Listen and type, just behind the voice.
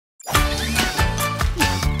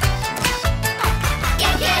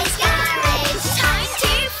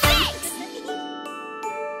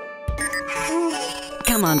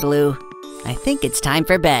Come on, Blue. I think it's time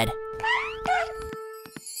for bed.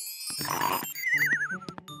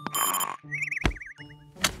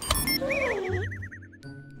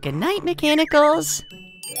 Good night, Mechanicals.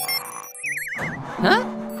 Huh?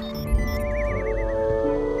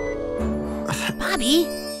 Bobby,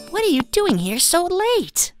 what are you doing here so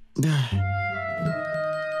late?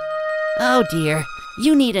 Oh dear,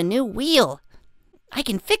 you need a new wheel. I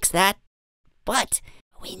can fix that, but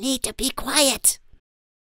we need to be quiet.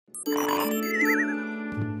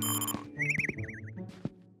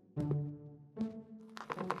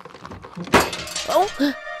 Oh!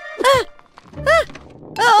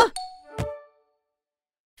 Oh!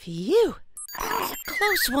 Phew! That was a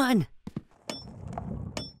close one.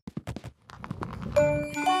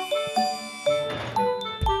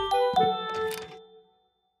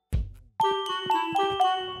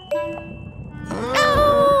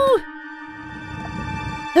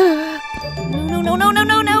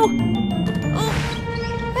 No! Oh.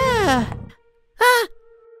 Ah! Ah!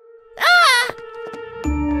 Ah!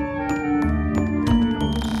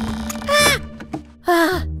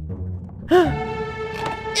 Ah!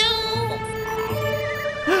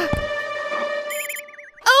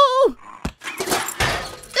 Oh!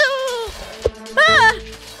 Ah!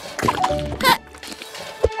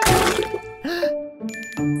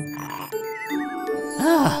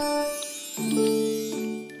 Ah!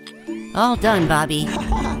 All done, Bobby.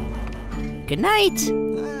 Good night.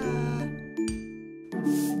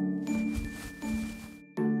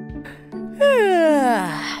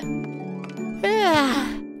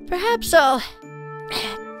 Perhaps I'll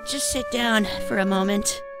just sit down for a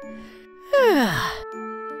moment.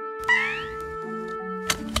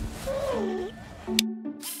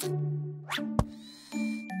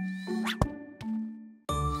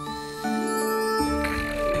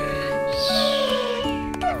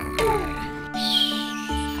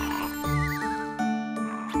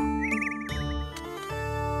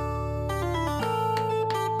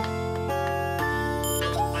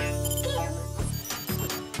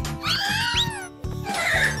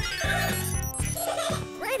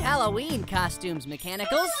 Halloween costumes,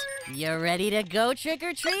 Mechanicals. You ready to go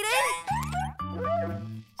trick-or-treating?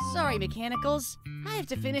 Sorry, Mechanicals. I have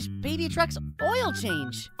to finish Baby Truck's oil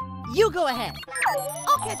change. You go ahead.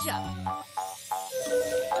 I'll catch up.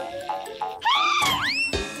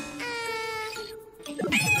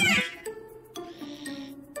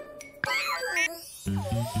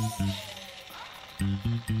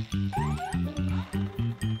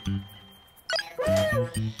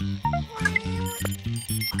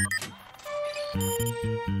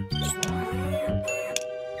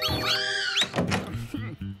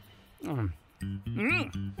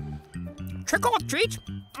 Trick or treat?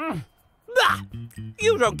 Bah!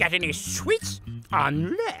 You don't get any sweets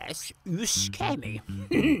unless you scare me.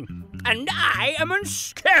 And I am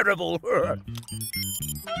unscarable.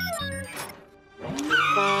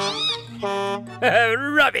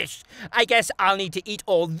 Rubbish! I guess I'll need to eat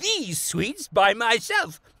all these sweets by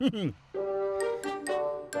myself.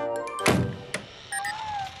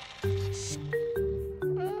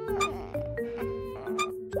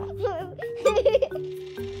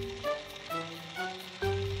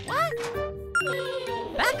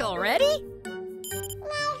 Already?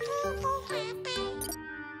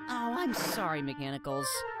 Oh, I'm sorry, Mechanicals.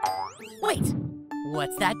 Wait,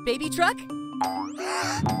 what's that, Baby Truck?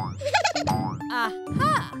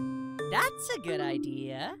 Aha! That's a good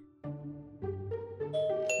idea.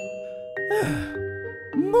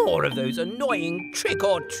 More of those annoying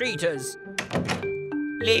trick-or-treaters.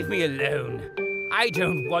 Leave me alone. I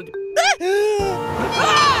don't want...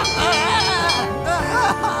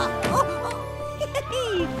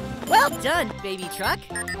 Well done, Baby Truck.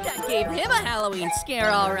 That gave him a Halloween scare,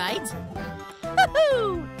 all right.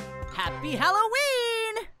 Woohoo! Happy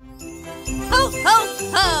Halloween! Ho, ho,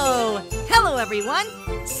 ho! Hello, everyone.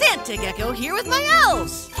 Santa Gecko here with my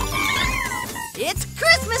elves. It's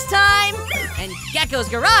Christmas time, and Gecko's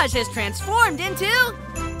Garage has transformed into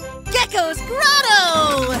Gecko's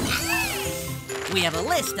Grotto! We have a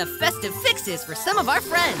list of festive fixes for some of our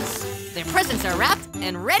friends. Their presents are wrapped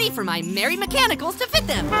and ready for my merry Mechanicals to fit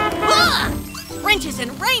them. Ah! Wrenches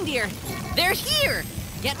and reindeer, they're here.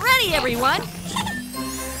 Get ready, everyone.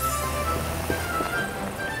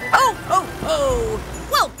 Ho, ho, ho!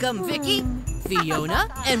 Welcome, Vicky, Fiona,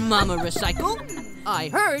 and Mama Recycle. I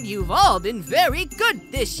heard you've all been very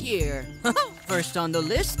good this year. First on the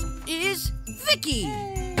list is Vicky.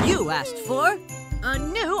 You asked for a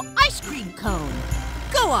new ice cream cone.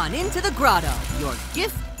 Go on into the grotto. Your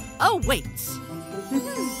gift awaits.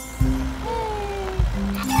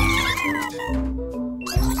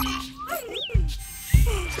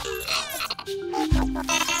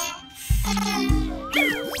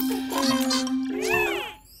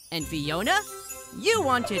 And Fiona, you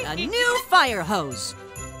wanted a new fire hose.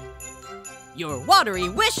 Your watery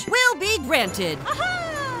wish will be granted.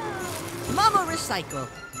 Mama Recycle,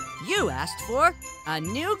 you asked for a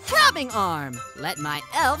new grabbing arm. Let my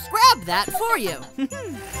elves grab that for you.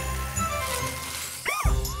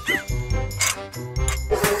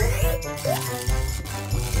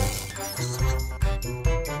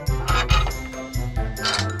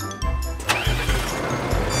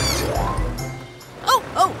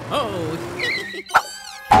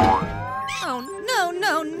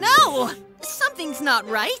 Oh, no! Something's not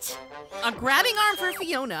right. A grabbing arm for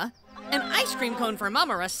Fiona, an ice cream cone for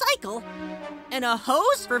Mama Recycle, and a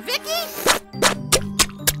hose for Vicky?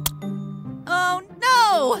 Oh,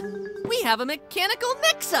 no! We have a mechanical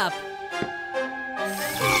mix-up.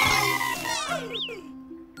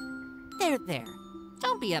 There.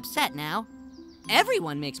 Don't be upset now.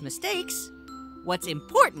 Everyone makes mistakes. What's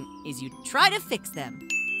important is you try to fix them.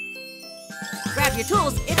 Grab your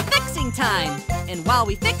tools, it's fixing time. And while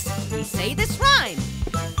we fix, we say this rhyme.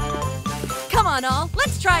 Come on all,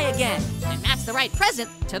 let's try again. And match the right present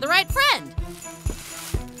to the right friend.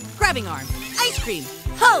 Grabbing arm, ice cream,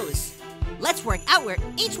 hose. Let's work out where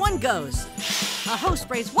each one goes. A hose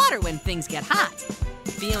sprays water when things get hot.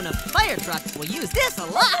 Fiona fire truck will use this a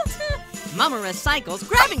lot. Mama Recycle's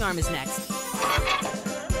grabbing arm is next.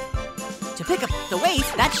 To pick up the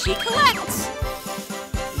waste that she collects.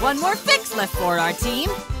 One more fix left for our team.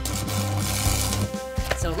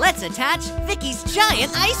 So let's attach Vicky's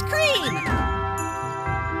giant ice cream.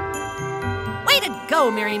 Way to go,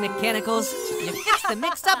 Merry Mechanicals. You fixed the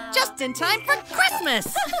mix-up just in time for Christmas.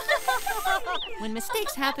 When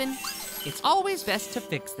mistakes happen, it's always best to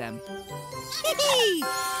fix them.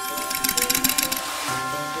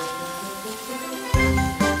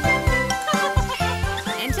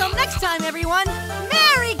 Until next time, everyone,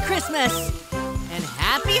 Merry Christmas and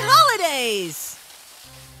Happy Holidays!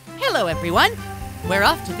 Hello, everyone. We're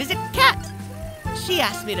off to visit Kat. She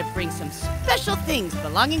asked me to bring some special things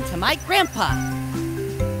belonging to my grandpa.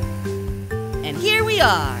 And here we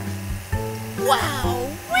are.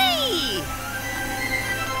 Wow-wee!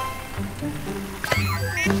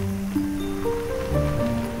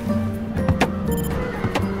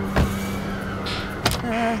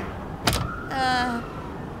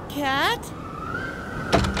 Kat?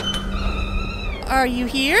 Are you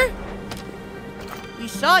here? We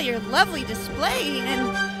saw your lovely display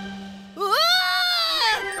and...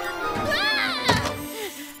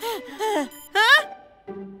 Huh?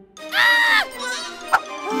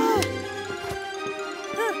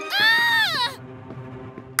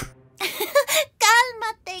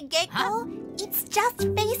 Cálmate, Gecko. Huh? It's just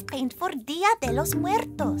face paint for Dia de los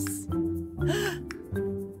Muertos.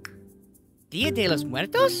 Dia de los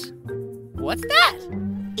Muertos? What's that?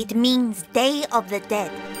 It means Day of the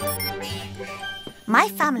Dead. My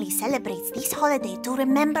family celebrates this holiday to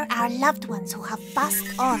remember our loved ones who have passed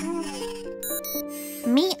on.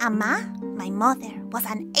 Mi ama, my mother, was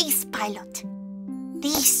an ace pilot.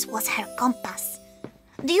 This was her compass.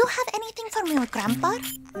 Do you have anything for me, Grandpa?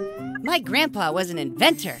 My grandpa was an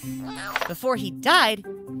inventor. Before he died,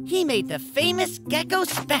 he made the famous Gecko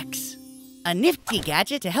Specs. A nifty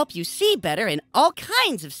gadget to help you see better in all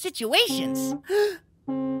kinds of situations.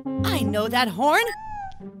 I know that horn.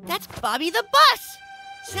 That's Bobby the Bus.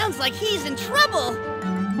 Sounds like he's in trouble.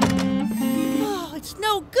 Oh, it's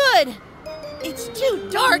no good. It's too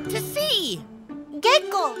dark to see.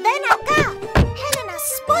 Gecko, ven acá. Helena's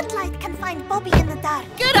spotlight can find Bobby in the dark.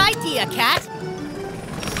 Good idea, Kat.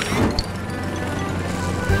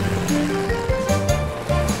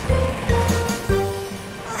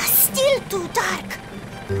 Still too dark.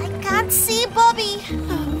 I can't see Bobby.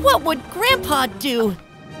 What would Grandpa do?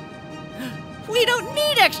 We don't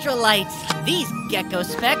need extra lights. These Gecko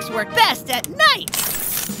Specs work best at night.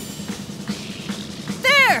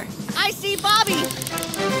 There! I see Bobby.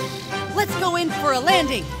 Let's go in for a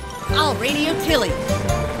landing. I'll radio Tilly.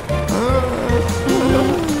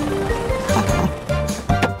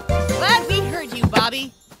 Glad we heard you,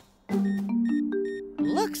 Bobby.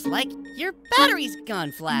 Looks like your battery's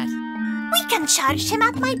gone flat. We can charge him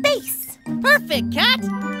at my base. Perfect, Kat.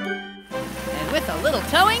 And with a little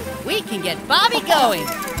towing, we can get Bobby going.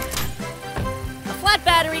 A flat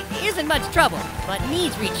battery isn't much trouble, but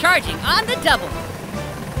needs recharging on the double.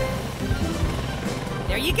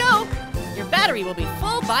 There you go. Your battery will be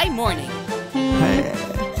full by morning.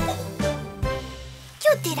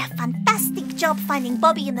 You did a fantastic job finding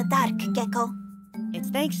Bobby in the dark, Gecko. It's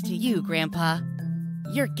thanks to you, Grandpa.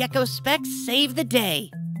 Your Gecko Specs save the day.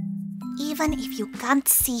 Even if you can't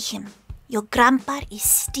see him, Your grandpa is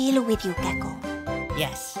still with you, Gecko.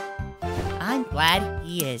 Yes, I'm glad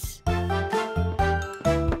he is.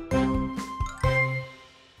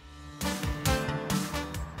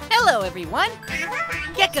 Hello, everyone.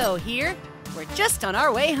 Gecko here. We're just on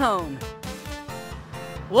our way home.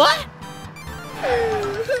 What?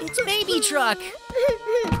 It's Baby Truck.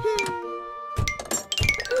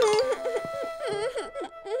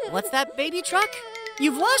 What's that, Baby Truck?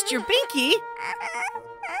 You've lost your binky.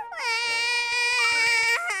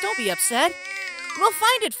 Don't be upset. We'll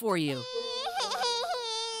find it for you.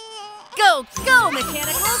 Go, go,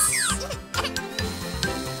 Mechanicals!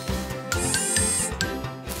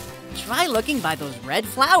 Try looking by those red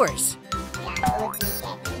flowers.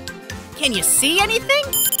 Can you see anything?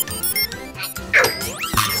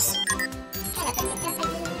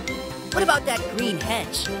 What about that green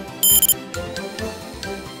hedge?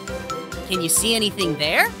 Can you see anything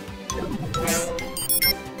there?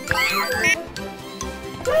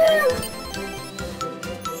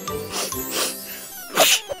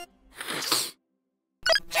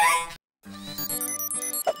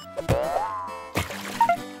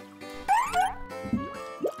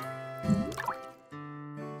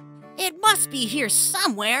 It must be here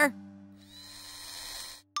somewhere.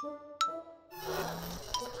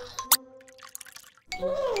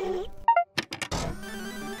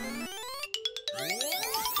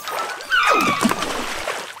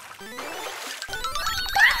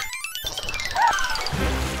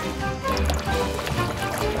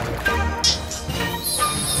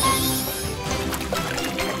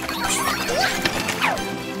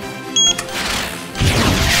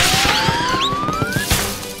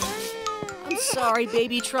 Sorry,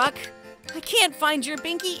 Baby Truck. I can't find your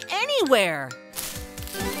binky anywhere.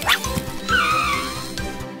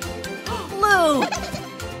 Blue!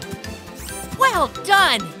 Well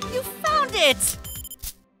done! You found it!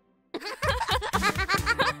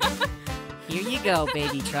 Here you go,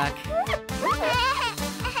 Baby Truck.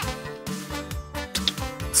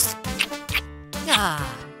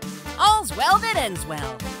 Ah, all's well that ends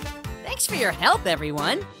well. Thanks for your help,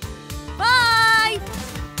 everyone. Bye!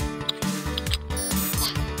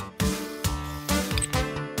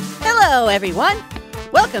 Hello, everyone.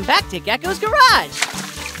 Welcome back to Gecko's Garage.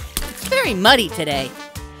 It's very muddy today,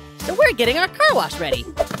 so we're getting our car wash ready.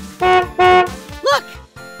 Look,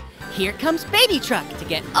 here comes Baby Truck to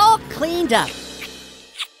get all cleaned up.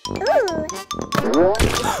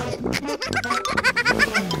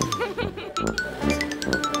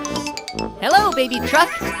 Hello, Baby Truck.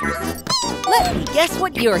 Let me guess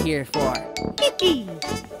what you're here for.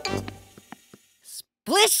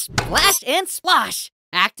 Splish, splash, and splosh.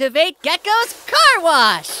 Activate Gecko's car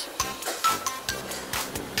wash!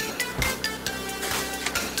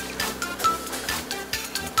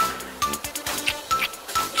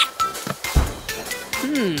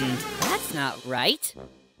 That's not right.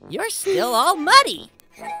 You're still all muddy.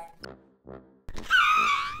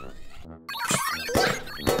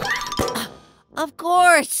 Of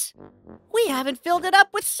course! We haven't filled it up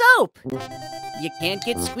with soap. You can't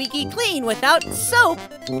get squeaky clean without soap.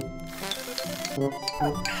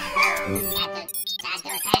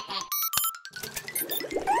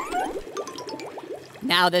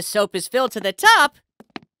 Now the soap is filled to the top,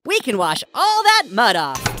 we can wash all that mud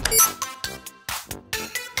off.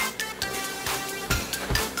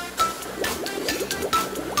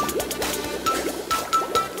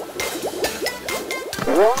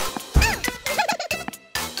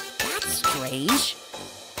 That's strange.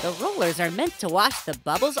 The rollers are meant to wash the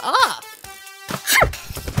bubbles off.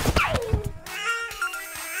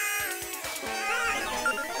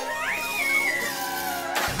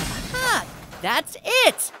 That's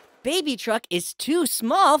it! Baby Truck is too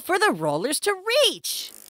small for the rollers to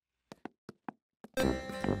reach.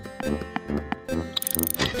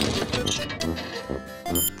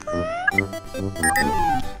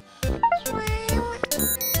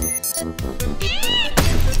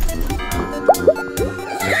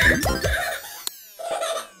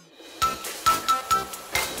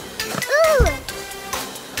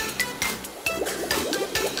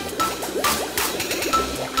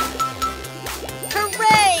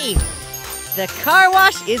 The car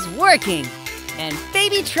wash is working, and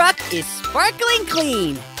Baby Truck is sparkling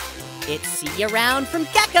clean. It's see you around from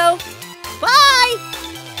Gecko. Bye!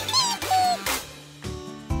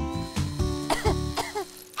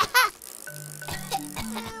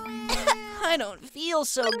 I don't feel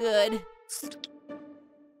so good.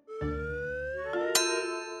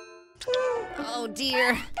 Oh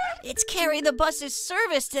dear, it's Carry the Bus's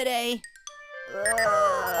service today.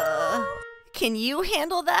 Can you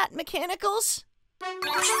handle that, Mechanicals?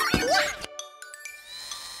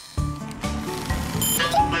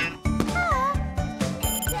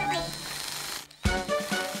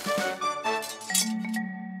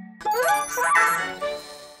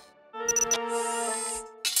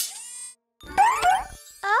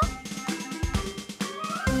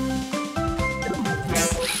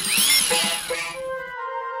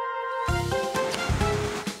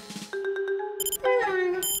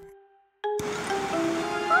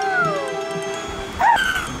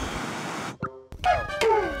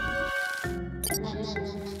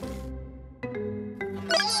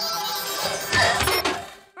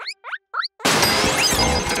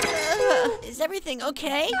 everything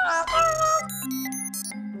okay?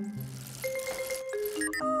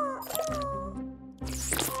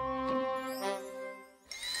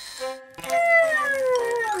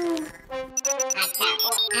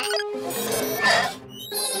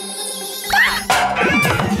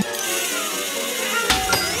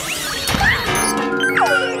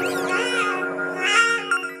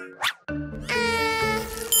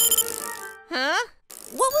 Huh?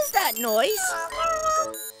 What was that noise?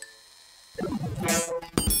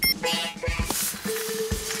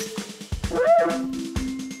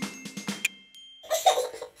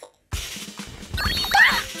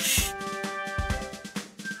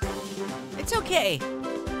 It's okay.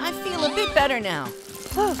 I feel a bit better now.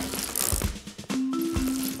 Oh.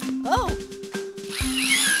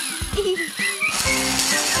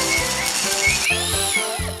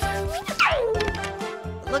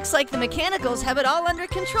 Looks like the mechanicals have it all under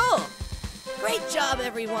control. Great job,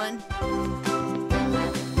 everyone.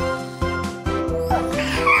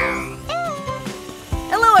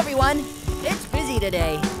 Hello, everyone. It's busy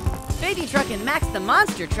today. Baby Truck and Max the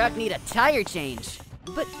monster truck need a tire change.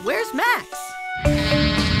 But where's Max?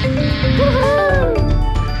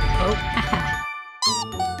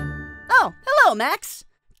 Oh, hello, Max.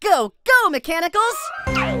 Go, go, mechanicals!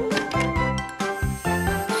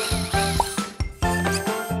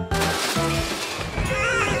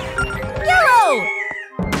 Yellow!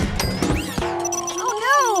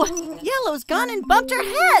 Oh no! Yellow's gone and bumped her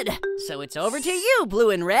head. So it's over to you, blue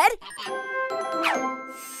and red.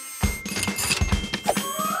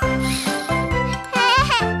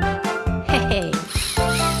 Hey.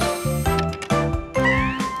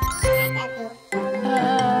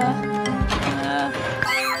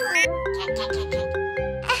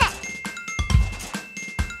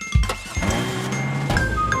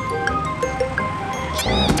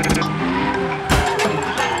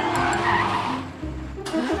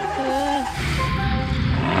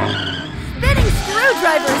 Spinning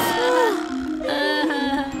screwdrivers!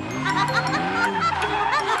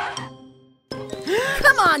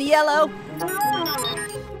 Come on, Yellow!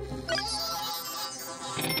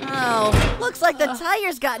 Oh, looks like the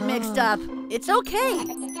tires got mixed up. It's okay.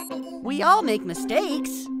 We all make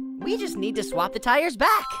mistakes. We just need to swap the tires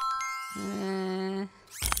back. Oh,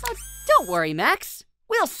 don't worry, Max.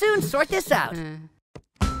 We'll soon sort this out.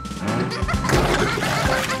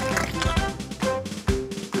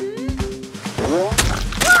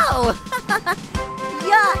 Whoa!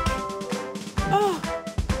 Yuck! Oh.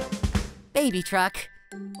 Baby Truck,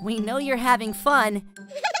 we know you're having fun,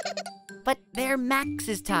 but they're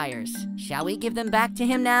Max's tires. Shall we give them back to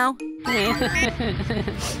him now?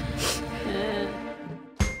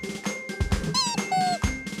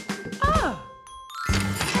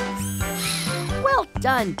 Well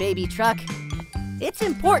done, Baby Truck. It's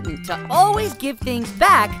important to always give things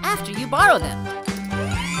back after you borrow them.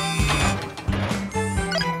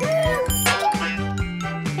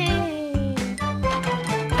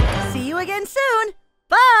 See you again soon.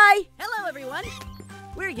 Bye. Hello, everyone.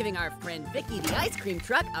 We're giving our friend Vicky the ice cream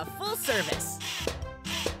truck a full service.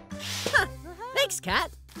 Huh. Thanks,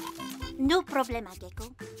 Kat. No problema,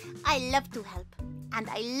 Gecko. I love to help. And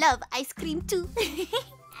I love ice cream too.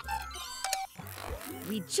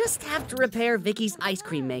 We just have to repair Vicky's ice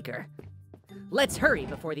cream maker. Let's hurry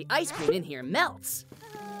before the ice cream in here melts.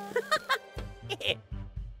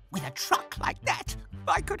 With a truck like that,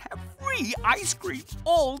 I could have free ice cream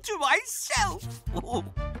all to myself.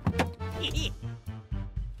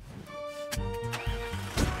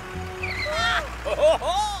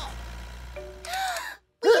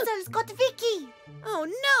 Weasel's got Vicky. Oh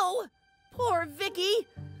no! Poor Vicky!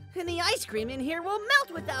 And the ice cream in here will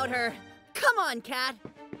melt without her. Come on, Kat.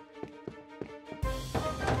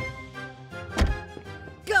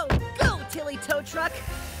 Go, go, Tilly Tow Truck.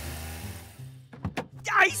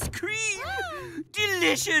 Ice cream!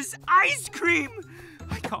 Delicious ice cream!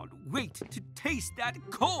 I can't wait to taste that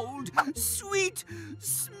cold, sweet,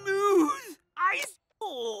 smooth ice.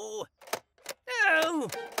 Oh! Oh!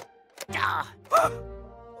 Ah.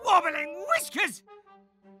 Wobbling whiskers!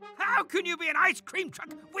 How can you be an ice cream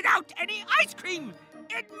truck without any ice cream?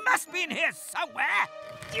 It must be in here somewhere.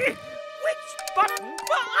 Which button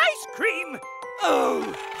for ice cream?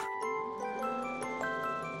 Oh!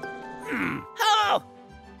 Oh!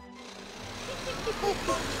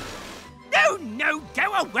 No, no,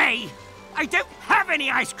 go away! I don't have any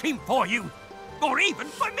ice cream for you, or even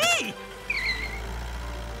for me!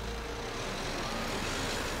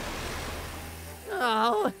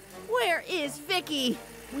 Oh, where is Vicky?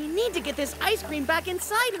 We need to get this ice cream back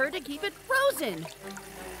inside her to keep it frozen.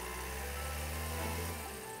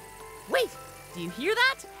 Wait, do you hear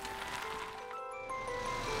that?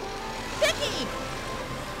 Vicky!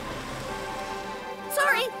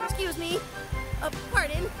 Sorry, excuse me.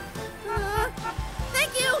 Pardon.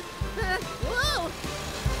 Thank you! Whoa!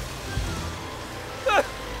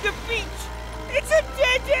 The beach! It's a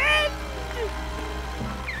dead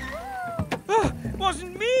end!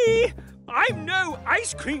 Wasn't me! I'm no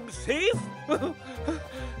ice cream thief!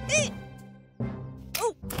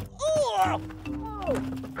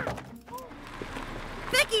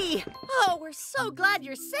 Vicky! Oh, we're so glad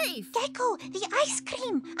you're safe! Gecko, the ice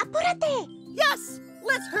cream! Apúrate! Yes!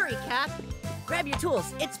 Let's hurry, Cat! Grab your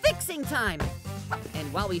tools, it's fixing time!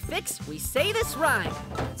 And while we fix, we say this rhyme.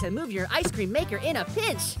 To move your ice cream maker in a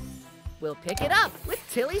pinch, we'll pick it up with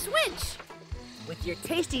Tilly's winch. With your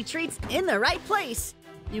tasty treats in the right place,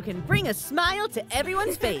 you can bring a smile to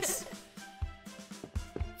everyone's face.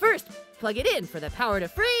 First, plug it in for the power to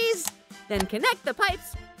freeze, then connect the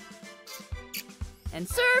pipes and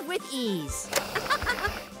serve with ease.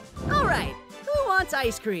 All right, who wants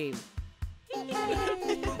ice cream?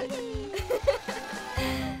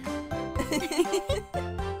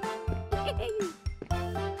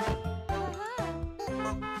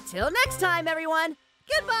 Till next time, everyone.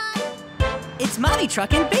 Goodbye. It's Mommy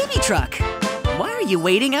Truck and Baby Truck. Why are you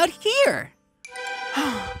waiting out here?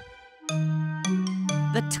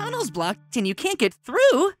 The tunnel's blocked and you can't get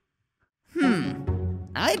through?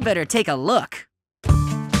 I'd better take a look.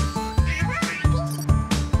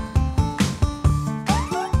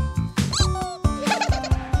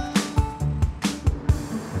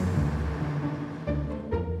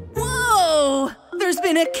 Whoa! There's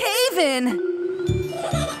been a cave-in!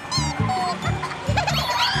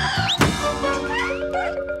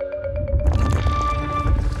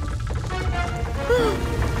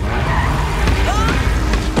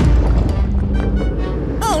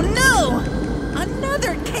 Oh no!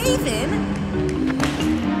 Another cave-in?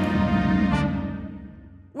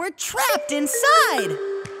 We're trapped inside!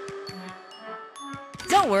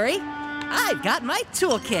 Don't worry, I've got my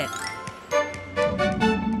toolkit.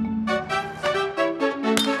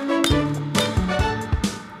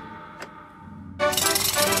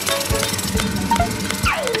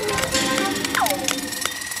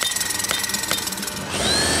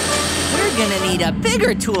 We're gonna need a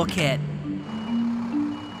bigger toolkit.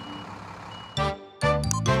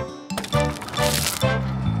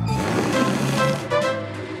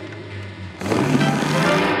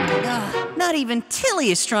 Not even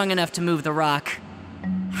Tilly is strong enough to move the rock.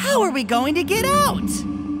 How are we going to get out?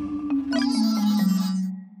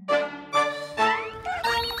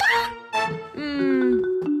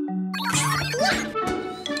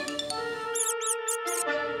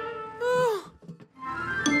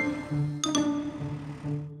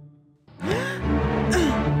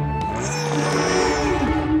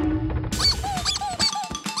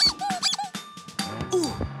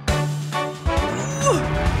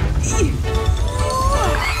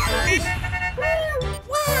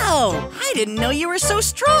 I didn't know you were so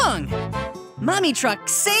strong! Mommy Truck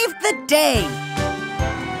saved the day!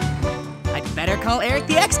 I'd better call Eric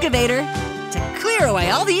the excavator to clear away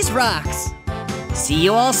all these rocks. See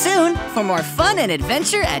you all soon for more fun and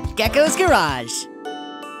adventure at Gecko's Garage.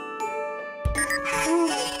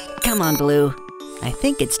 Come on, Blue. I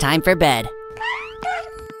think it's time for bed.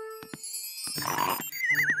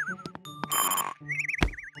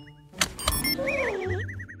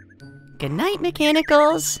 Good night,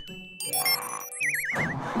 Mechanicals.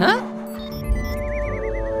 Huh?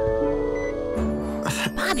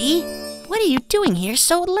 Bobby, what are you doing here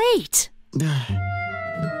so late?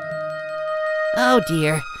 Oh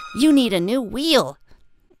dear, you need a new wheel.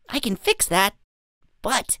 I can fix that,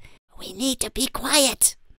 but we need to be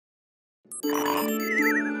quiet.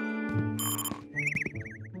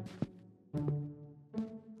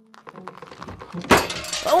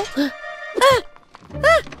 Oh!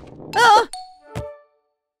 Oh!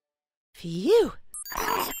 Phew!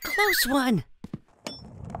 That was a close one.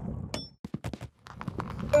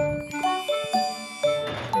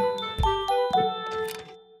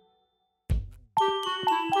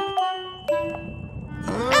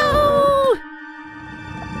 No!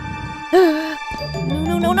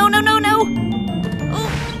 No, no, no, no, no, no! Oh.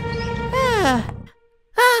 Ah.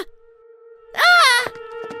 Ah. Ah.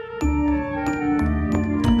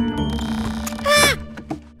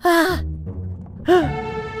 Ah. Ah.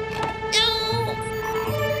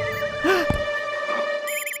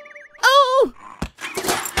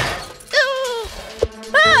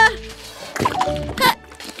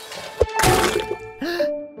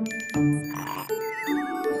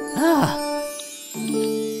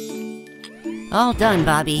 All done,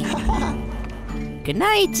 Bobby. Good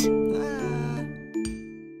night.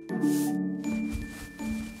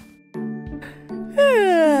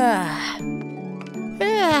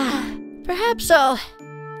 Perhaps I'll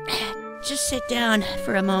just sit down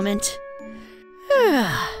for a moment.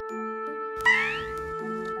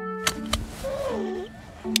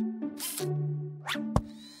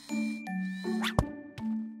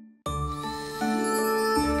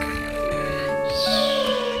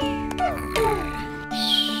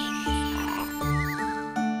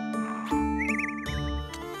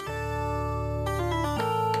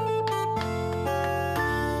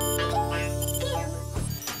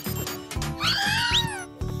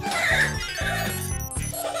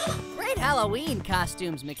 Halloween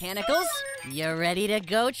costumes, Mechanicals. You ready to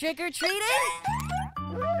go trick-or-treating?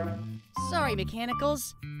 Sorry,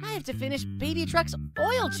 Mechanicals. I have to finish Baby Truck's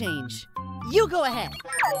oil change. You go ahead.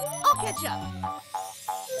 I'll catch up.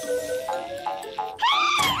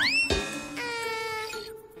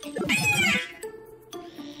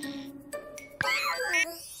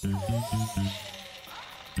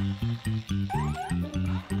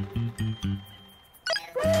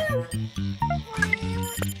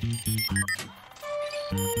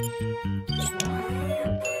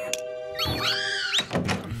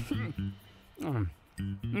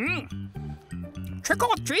 Trick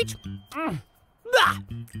or treat? Bah!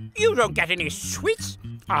 You don't get any sweets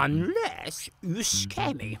unless you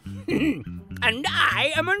scare me. And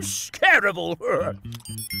I am unscarable.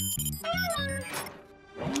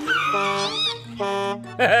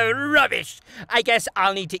 Rubbish! I guess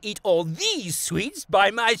I'll need to eat all these sweets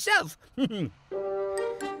by myself.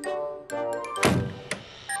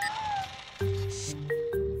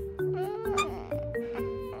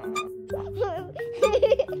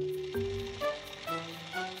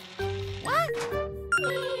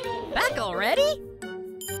 Back already?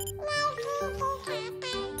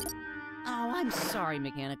 Oh, I'm sorry,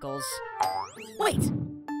 Mechanicals. Wait,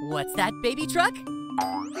 what's that, Baby Truck?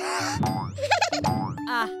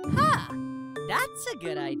 Aha! That's a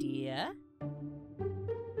good idea.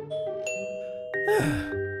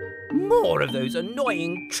 More of those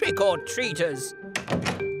annoying trick-or-treaters.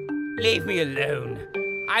 Leave me alone.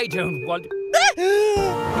 I don't want...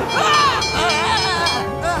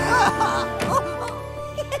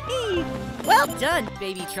 Well done,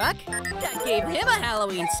 Baby Truck. That gave him a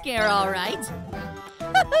Halloween scare, all right.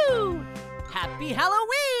 Woohoo! Happy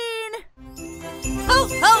Halloween! Ho,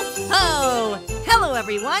 ho, ho! Hello,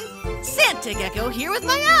 everyone. Santa Gecko here with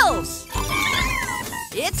my elves.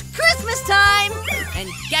 It's Christmas time, and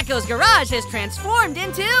Gecko's Garage has transformed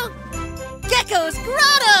into Gecko's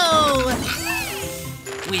Grotto!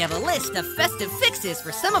 We have a list of festive fixes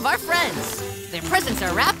for some of our friends. Their presents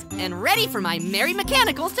are wrapped and ready for my merry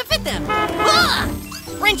mechanicals to fit them. Ah!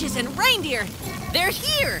 Wrenches and reindeer, they're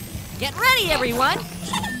here. Get ready, everyone.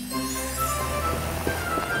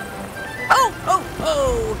 Ho, ho,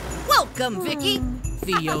 ho! Welcome, Vicky,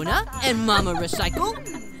 Fiona, and Mama Recycle.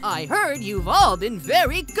 I heard you've all been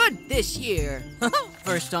very good this year.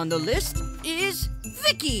 First on the list is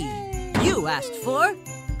Vicky. You asked for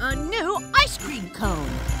a new ice cream cone.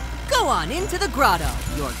 Go on into the grotto.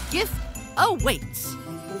 Your gift awaits.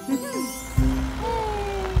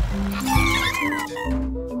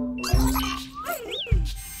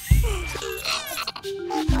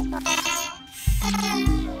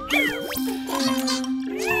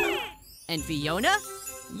 And Fiona,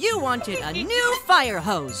 you wanted a new fire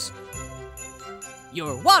hose.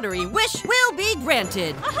 Your watery wish will be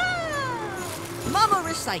granted. Mama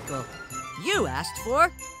Recycle, you asked for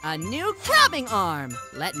a new grabbing arm.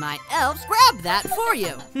 Let my elves grab that for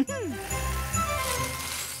you.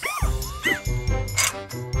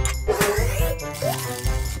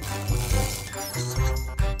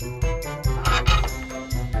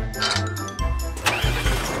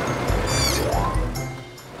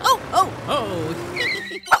 Oh, oh, oh.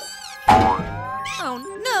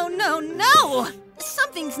 Oh, no, no, no.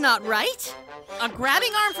 Something's not right. A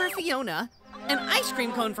grabbing arm for Fiona, an ice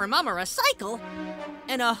cream cone for Mama Recycle,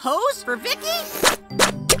 and a hose for Vicky?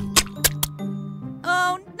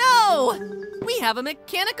 Oh no! We have a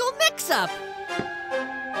mechanical mix-up!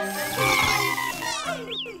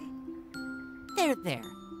 There.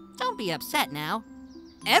 Don't be upset now.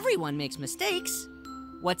 Everyone makes mistakes.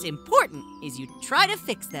 What's important is you try to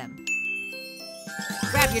fix them.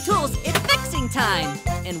 Grab your tools, it's fixing time!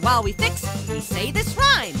 And while we fix, we say this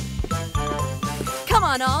rhyme. Come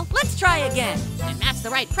on all, let's try again. And match the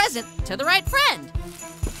right present to the right friend.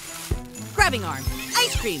 Grabbing arm,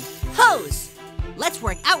 ice cream, hose. Let's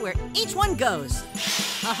work out where each one goes.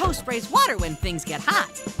 A hose sprays water when things get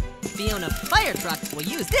hot. Fiona Fire Truck will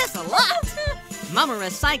use this a lot. Mama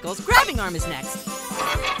Recycle's grabbing arm is next.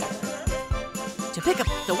 To pick up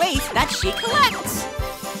the waste that she collects.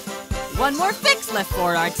 one more fix left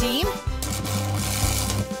for our team.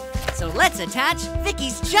 So let's attach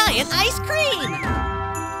Vicky's giant ice cream.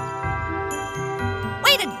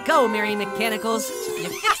 Way to go, Merry Mechanicals. You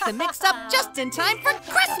fixed the mix-up just in time for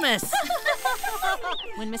Christmas.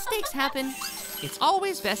 When mistakes happen, it's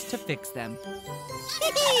always best to fix them.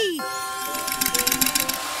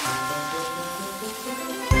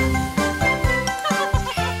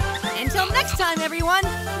 Until next time, everyone,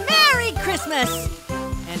 Merry Christmas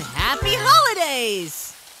and Happy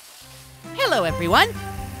Holidays! Hello, everyone.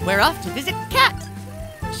 We're off to visit Kat.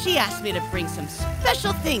 She asked me to bring some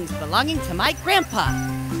special things belonging to my grandpa.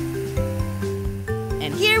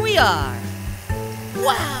 And here we are.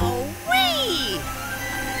 Wow-wee!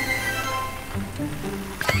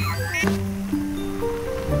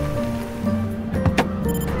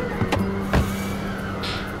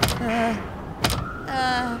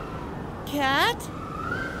 Kat?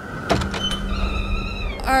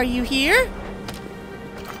 Are you here?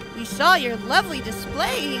 We saw your lovely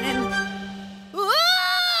display and...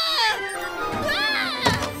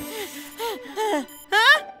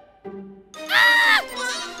 Huh?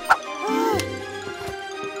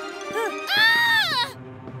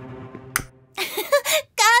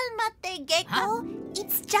 Cálmate, Gecko. Huh?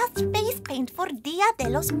 It's just face paint for Dia de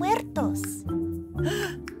los Muertos.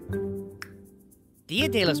 Dia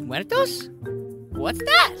de los Muertos? What's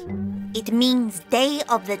that? It means Day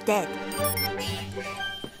of the Dead.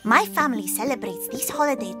 My family celebrates this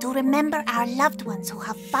holiday to remember our loved ones who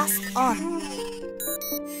have passed on.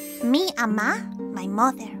 Mi ama, my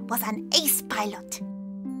mother, was an ace pilot.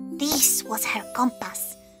 This was her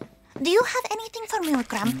compass. Do you have anything for me,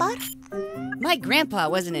 Grandpa? My grandpa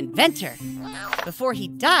was an inventor. Before he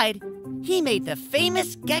died, he made the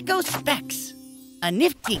famous Gecko Specs. A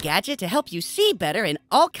nifty gadget to help you see better in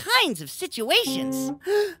all kinds of situations.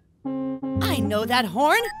 I know that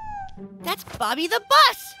horn. That's Bobby the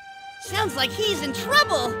Bus. Sounds like he's in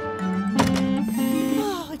trouble.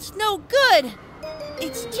 Oh, it's no good.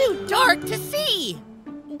 It's too dark to see.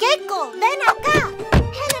 Gecko, ven acá.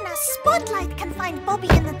 Helena's spotlight can find Bobby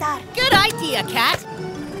in the dark. Good idea, Kat.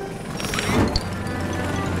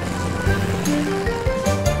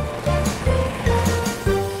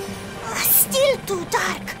 Still too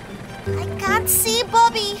dark. I can't see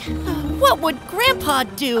Bobby. What would Grandpa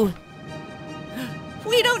do?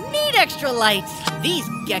 We don't need extra lights. These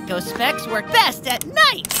Gecko Specs work best at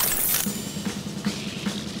night.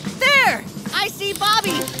 There! I see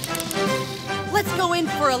Bobby. Let's go in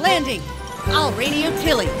for a landing. I'll radio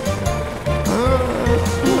Tilly.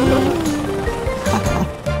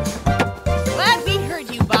 Glad we heard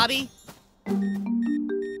you, Bobby.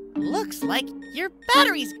 Looks like your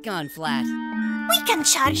battery's gone flat. We can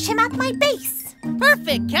charge him at my base.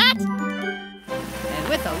 Perfect, Kat. And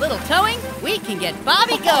with a little towing, we can get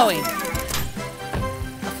Bobby going.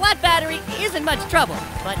 A flat battery isn't much trouble,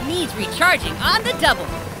 but needs recharging on the double.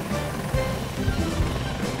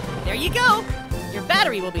 There you go. Your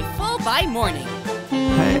battery will be full by morning.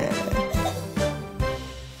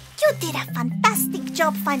 You did a fantastic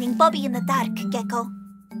job finding Bobby in the dark, Gecko.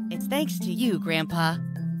 It's thanks to you, Grandpa.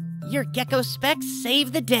 Your Gecko Specs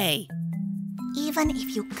save the day. Even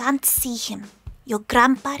if you can't see him, your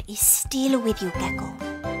grandpa is still with you, Gecko.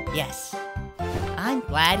 Yes, I'm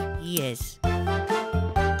glad he is.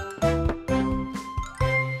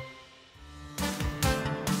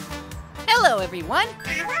 Hello, everyone.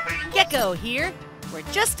 Gecko here. We're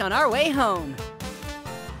just on our way home.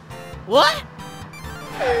 What?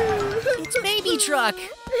 It's Baby Truck.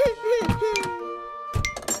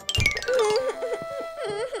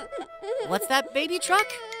 What's that, Baby Truck?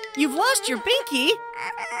 You've lost your binky.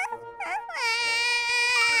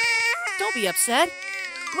 Don't be upset.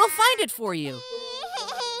 We'll find it for you.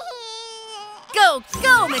 Go,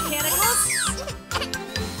 go, Mechanicals!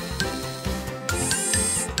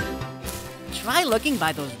 Try looking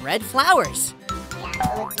by those red flowers.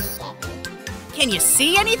 Can you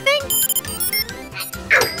see anything?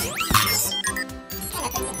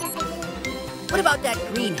 What about that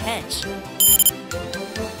green hedge?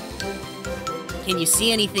 Can you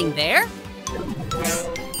see anything there?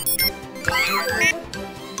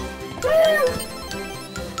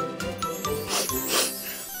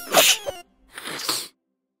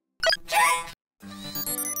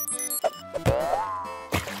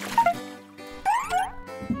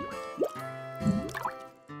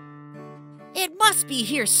 It must be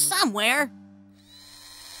here somewhere.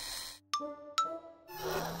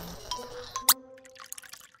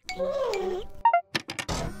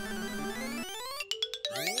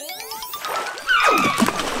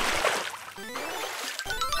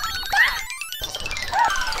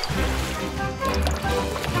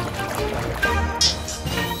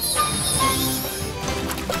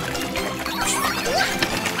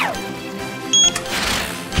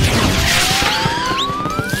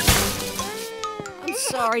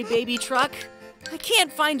 sorry, baby truck. I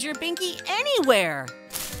can't find your binky anywhere.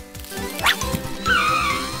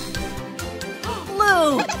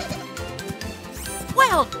 Blue!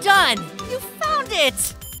 Well done! You found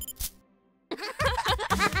it!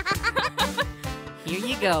 Here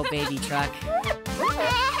you go, baby truck.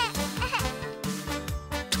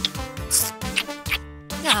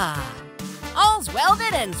 Ah, all's well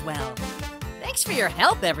that ends well. Thanks for your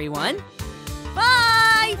help, everyone.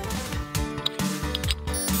 Bye!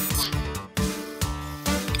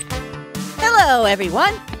 Hello,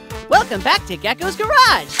 everyone. Welcome back to Gecko's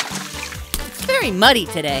Garage. It's very muddy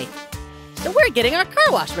today, so we're getting our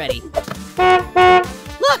car wash ready.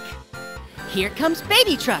 Look! Here comes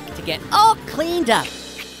Baby Truck to get all cleaned up.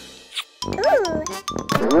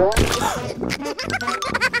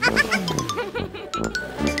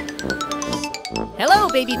 Hello,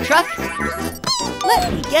 Baby Truck.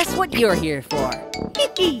 Let me guess what you're here for.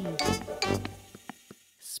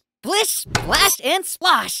 Splish, splash, and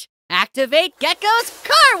splosh. Activate Gecko's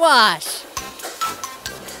car wash.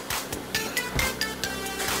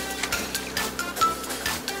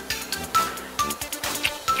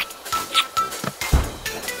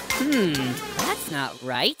 That's not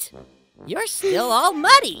right. You're still all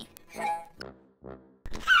muddy.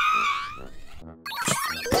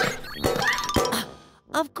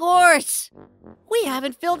 Of course. We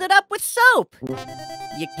haven't filled it up with soap.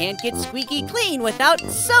 You can't get squeaky clean without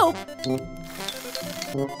soap.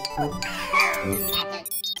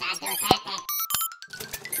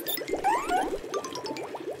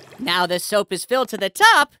 Now the soap is filled to the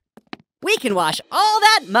top, we can wash all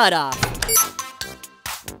that mud off.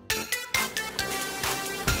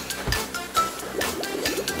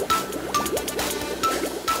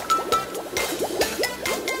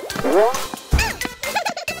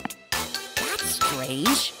 That's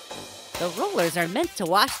strange. The rollers are meant to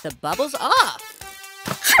wash the bubbles off.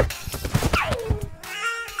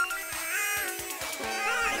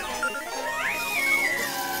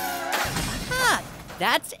 Ah,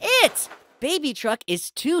 that's it! Baby Truck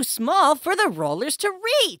is too small for the rollers to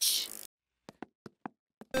reach.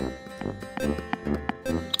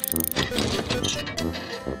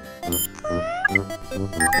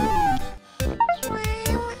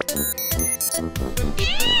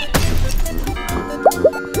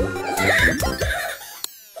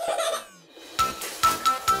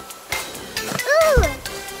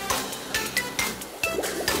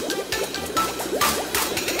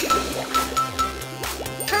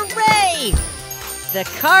 Hooray! The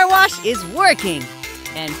car wash is working,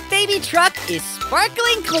 and Baby Truck is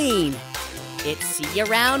sparkling clean. It's see you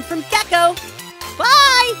around from Gecko.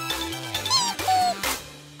 Bye!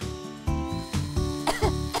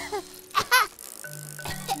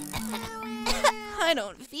 I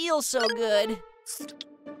don't feel so good.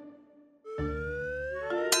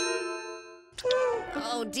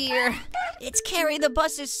 Oh dear, it's Carry the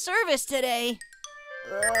Bus's service today.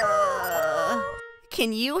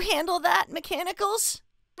 Can you handle that, Mechanicals?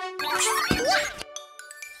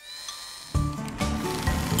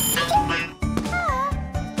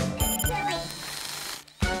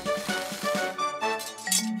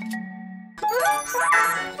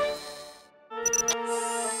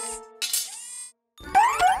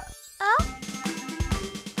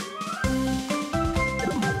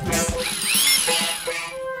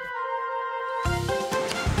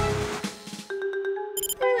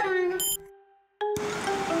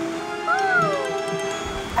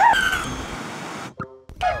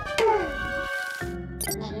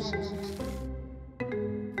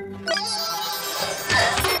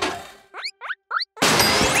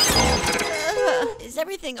 Is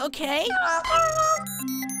everything okay?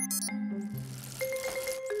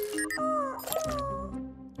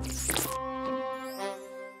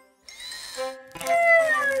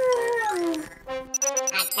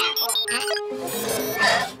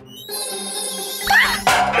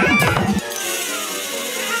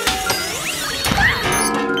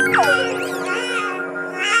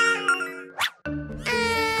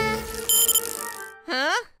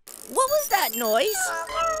 Huh? What was that noise?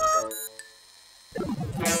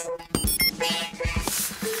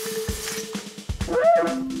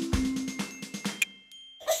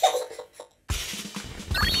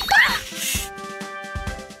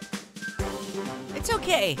 It's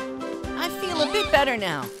okay. I feel a bit better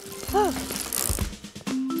now. Oh.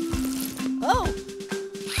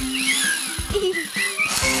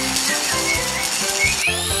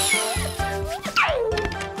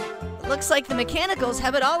 Looks like the Mechanicals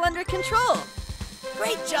have it all under control.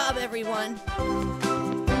 Great job, everyone.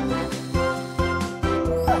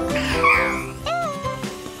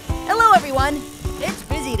 Hello, everyone. It's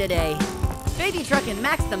busy today. Baby Truck and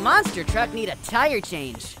Max the monster truck need a tire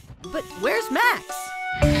change. But where's Max?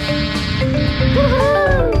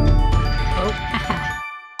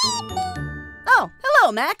 Oh,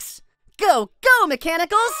 hello, Max. Go, go,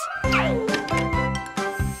 Mechanicals!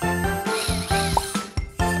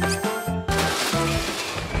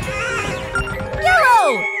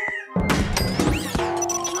 Yellow!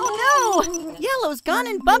 Oh no! Yellow's gone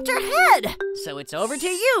and bumped her head. So it's over to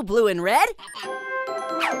you, Blue and Red.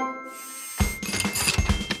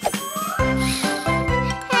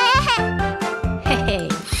 Hey.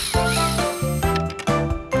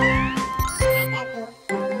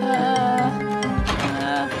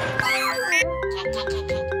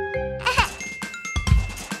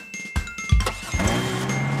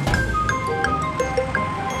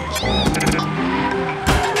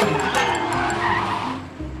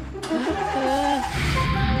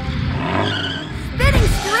 Spinning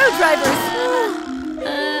screwdrivers!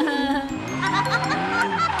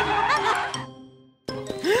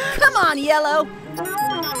 Come on, Yellow!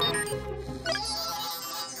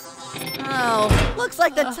 Oh, looks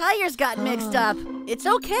like the tires got mixed up. It's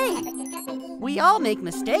okay. We all make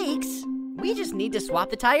mistakes. We just need to swap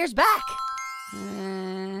the tires back.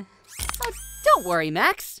 Oh, don't worry,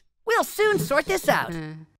 Max. We'll soon sort this out.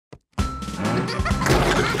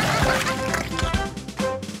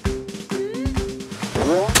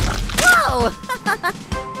 Whoa!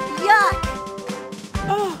 Yuck!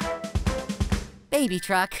 Oh. Baby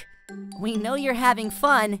Truck, we know you're having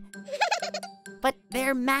fun, but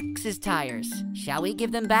they're Max's tires. Shall we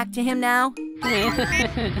give them back to him now?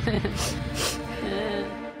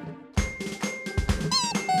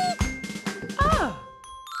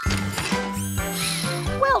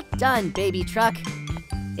 Well done, Baby Truck.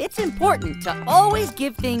 It's important to always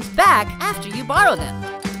give things back after you borrow them.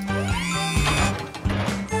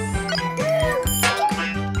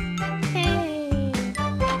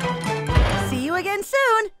 See you again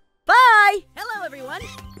soon. Bye. Hello, everyone.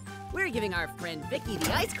 We're giving our friend Vicky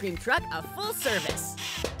the ice cream truck a full service.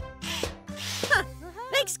 Huh.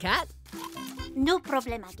 Thanks, Kat. No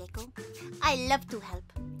problema, Gecko. I love to help.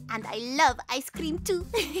 And I love ice cream too.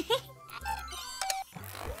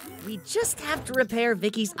 We just have to repair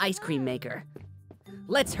Vicky's ice cream maker.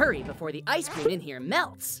 Let's hurry before the ice cream in here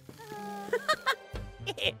melts.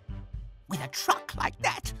 With a truck like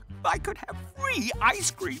that, I could have free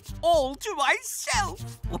ice cream all to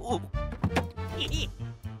myself.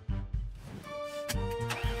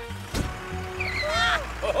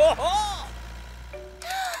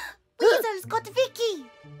 Weasel's got Vicky.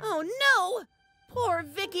 Oh no! Poor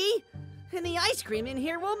Vicky! And the ice cream in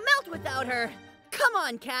here will melt without her. Come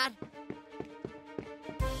on, Kat.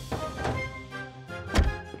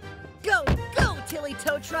 Go, go, Tilly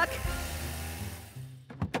Tow Truck.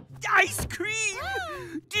 Ice cream!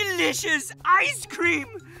 Delicious ice cream!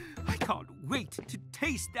 I can't wait to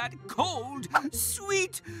taste that cold,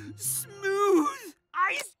 sweet, smooth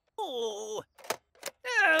ice. Oh!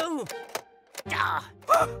 Oh! Ah!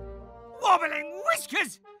 Wobbling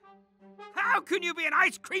whiskers! How can you be an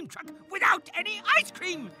ice cream truck without any ice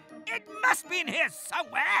cream? It must be in here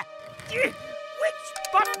somewhere. Which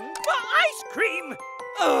button for ice cream?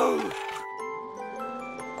 Oh!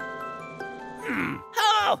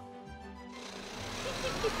 Oh!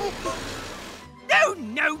 No,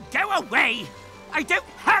 no, go away! I don't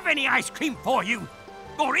have any ice cream for you,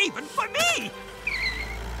 or even for me!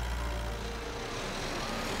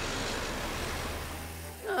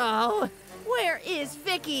 Oh, where is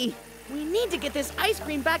Vicky? We need to get this ice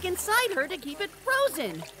cream back inside her to keep it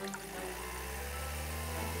frozen.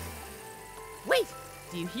 Wait,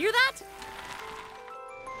 do you hear that?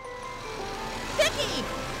 Vicky!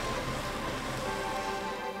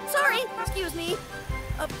 Sorry, excuse me.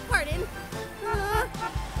 Pardon.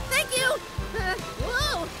 Thank you.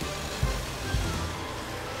 Whoa!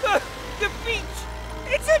 The beach!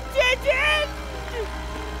 It's a dead end!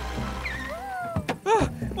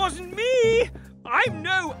 Wasn't me! I'm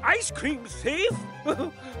no ice cream thief!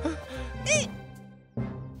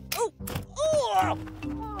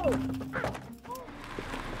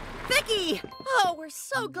 Vicky! Oh, we're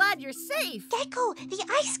so glad you're safe. Gecko, the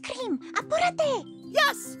ice cream. Apúrate.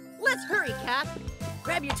 Yes! Let's hurry, Kat.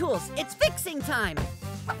 Grab your tools. It's fixing time.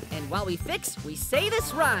 And while we fix, we say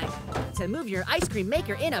this rhyme. To move your ice cream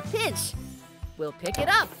maker in a pinch, we'll pick it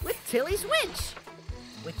up with Tilly's winch.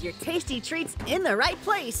 With your tasty treats in the right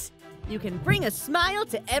place, you can bring a smile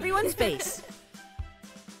to everyone's face.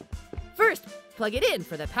 First, plug it in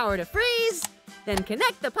for the power to freeze, then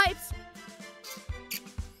connect the pipes,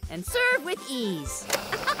 and serve with ease.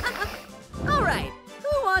 All right,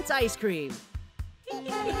 who wants ice cream?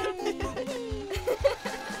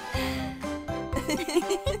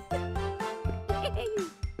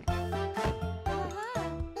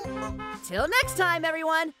 Till next time,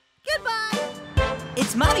 everyone. Goodbye.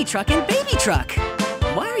 It's Mommy Truck and Baby Truck.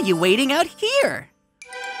 Why are you waiting out here?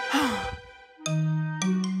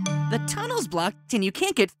 The tunnel's blocked and you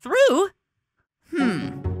can't get through?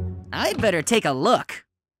 I'd better take a look.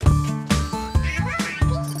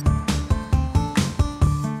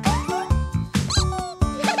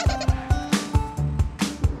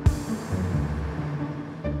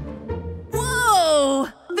 Whoa!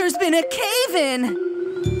 There's been a cave-in!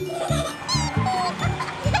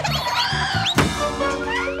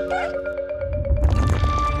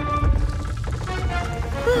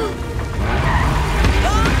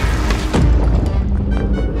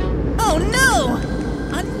 Oh no!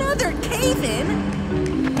 Another cave-in?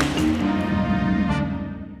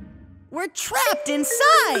 We're trapped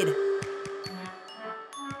inside!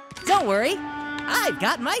 Don't worry, I've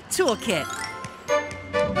got my toolkit.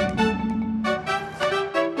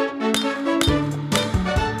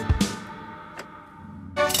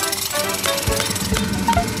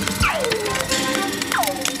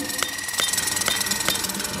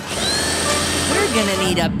 We're gonna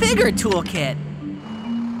need a bigger toolkit.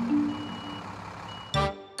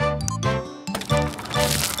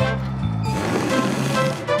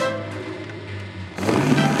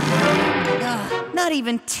 Not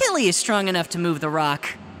even Tilly is strong enough to move the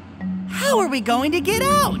rock. How are we going to get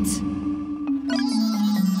out?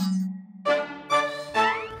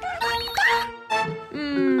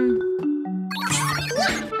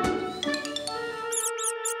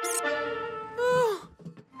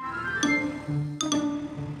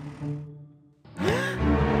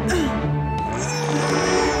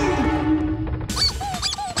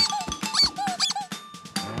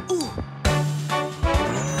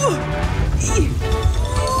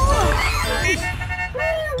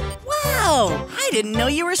 Wow! I didn't know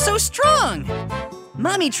you were so strong!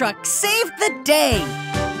 Mommy Truck saved the day!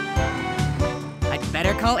 I'd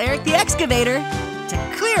better call Eric the excavator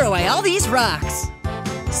to clear away all these rocks.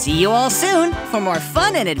 See you all soon for more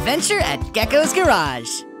fun and adventure at Gecko's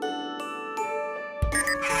Garage.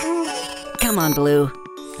 Come on, Blue.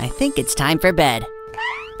 I think it's time for bed.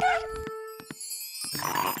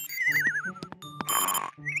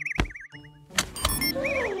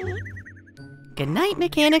 Good night,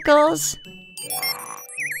 Mechanicals.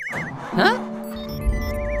 Huh?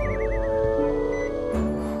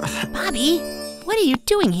 Bobby, what are you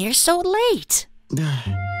doing here so late?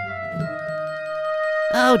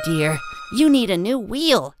 Oh dear, you need a new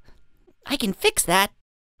wheel. I can fix that,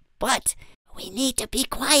 but we need to be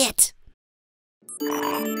quiet.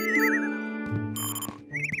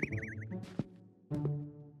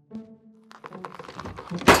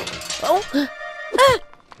 Oh!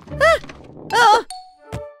 Oh!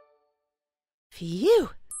 Phew!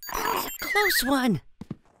 That was a close one.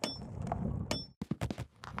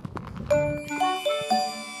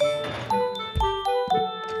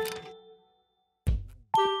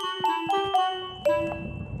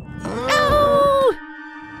 Oh!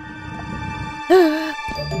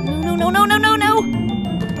 No, no, no, no, no, no!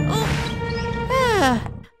 Oh! Ah!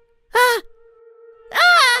 Ah!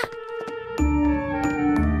 Ah!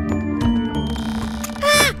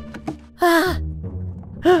 Ah! Ah!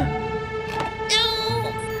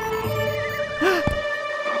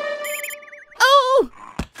 Oh!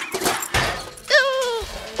 Oh!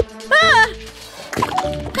 Ah!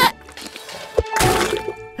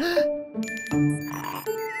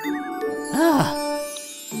 Ah!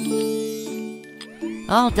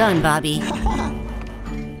 All done, Bobby.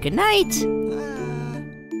 Good night.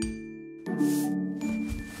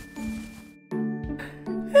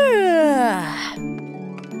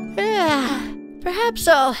 Perhaps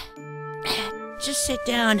I'll just sit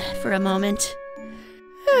down for a moment.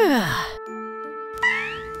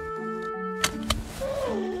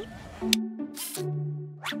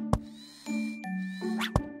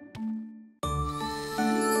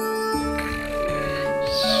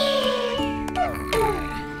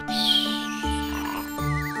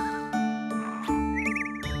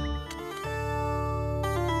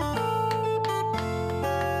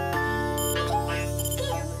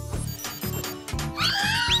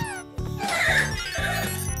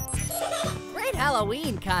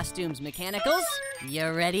 Halloween costumes, Mechanicals.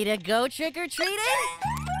 You ready to go trick-or-treating?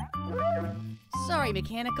 Sorry,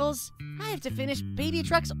 Mechanicals. I have to finish Baby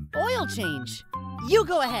Truck's oil change. You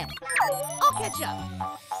go ahead. I'll catch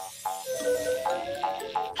up.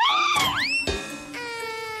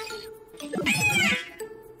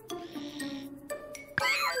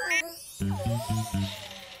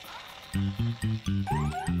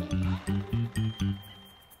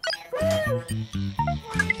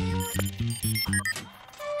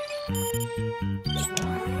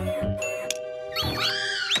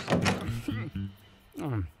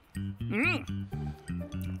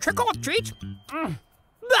 Trick or treat?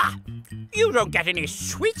 Bah! You don't get any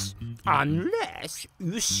sweets unless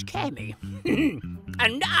you scare me.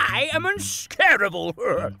 And I am unscarable.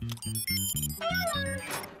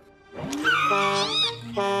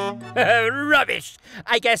 Rubbish!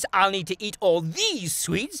 I guess I'll need to eat all these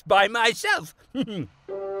sweets by myself.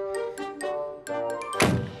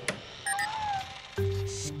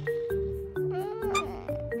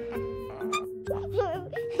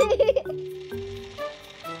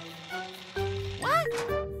 What?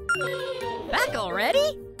 Back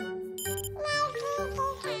already?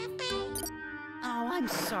 Oh, I'm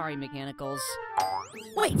sorry, Mechanicals.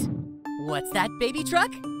 Wait, what's that, baby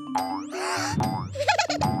truck?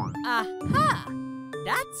 Aha!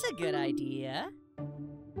 That's a good idea.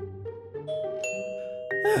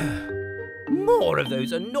 More of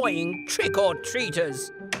those annoying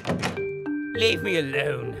trick-or-treaters. Leave me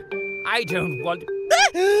alone. I don't want...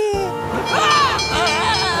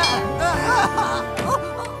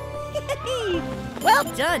 Well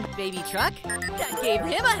done, baby truck. That gave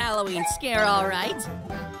him a Halloween scare, all right.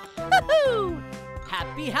 Woohoo!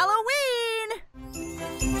 Happy Halloween!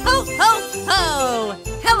 Ho, ho, ho!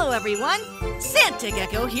 Hello, everyone. Santa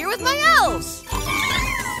Gecko here with my elves.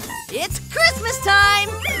 It's Christmas time,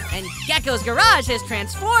 and Gecko's Garage has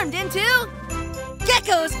transformed into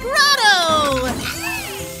Gecko's Grotto!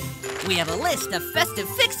 We have a list of festive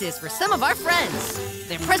fixes for some of our friends.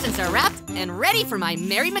 Their presents are wrapped and ready for my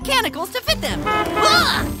merry mechanicals to fit them.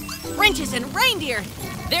 Ah! Wrenches and reindeer,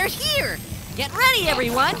 they're here. Get ready,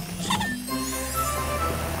 everyone.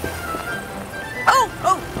 Ho,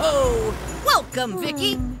 ho, ho! Welcome,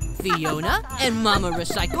 Vicky, Fiona, and Mama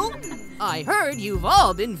Recycle. I heard you've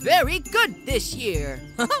all been very good this year.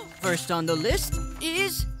 First on the list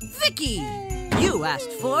is Vicky. You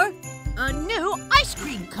asked for a new ice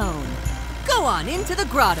cream cone. Go on into the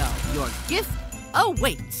grotto. Your gift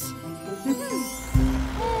awaits.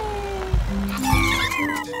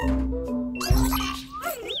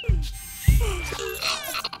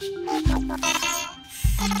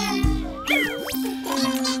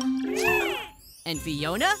 And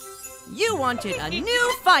Fiona, you wanted a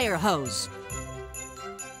new fire hose.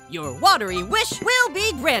 Your watery wish will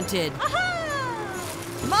be granted.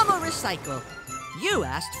 Mama Recycle, you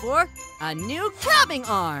asked for a new grabbing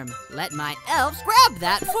arm. Let my elves grab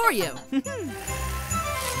that for you.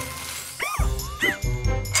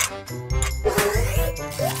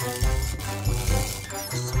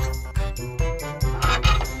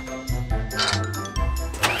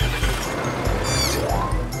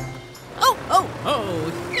 Oh, oh,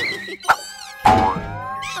 oh.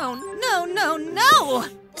 Oh, no, no, no.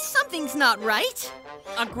 Something's not right.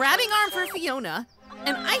 A grabbing arm for Fiona,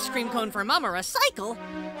 an ice cream cone for Mama Recycle,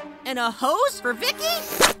 and a hose for Vicky?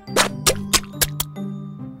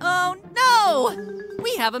 Oh no!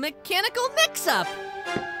 We have a mechanical mix-up!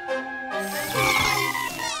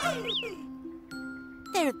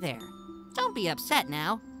 There. Don't be upset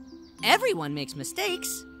now. Everyone makes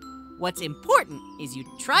mistakes. What's important is you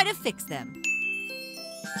try to fix them.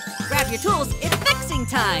 Grab your tools, it's fixing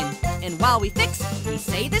time! And while we fix, we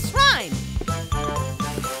say this rhyme.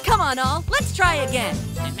 Come on all, let's try again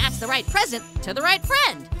and match the right present to the right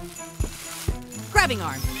friend. Grabbing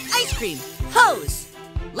arm, ice cream, hose.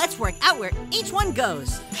 Let's work out where each one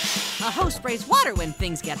goes. A hose sprays water when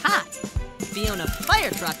things get hot. Fiona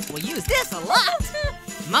Fire Truck will use this a lot.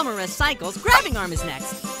 Mama Recycle's grabbing arm is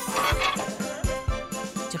next.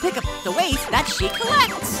 To pick up the waste that she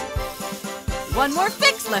collects. One more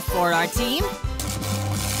fix left for our team.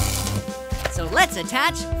 So let's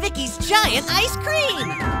attach Vicky's giant ice cream.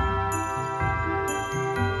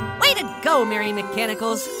 Way to go, Merry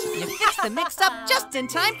Mechanicals. You fixed the mix-up just in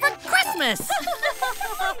time for Christmas.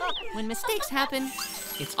 When mistakes happen,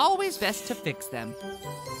 it's always best to fix them.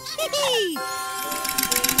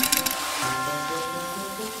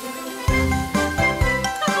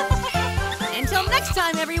 Until next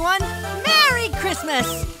time, everyone, Merry Christmas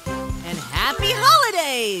and Happy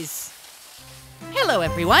Holidays. Hello,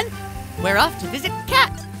 everyone. We're off to visit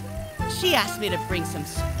Kat. She asked me to bring some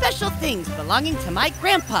special things belonging to my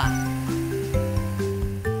grandpa.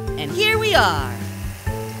 And here we are.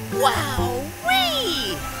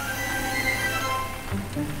 Wow-wee!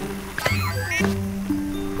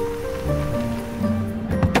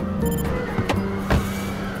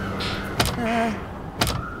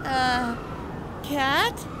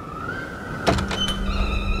 Kat?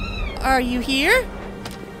 Are you here?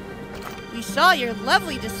 We saw your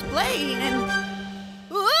lovely display and...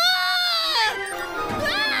 Whoa!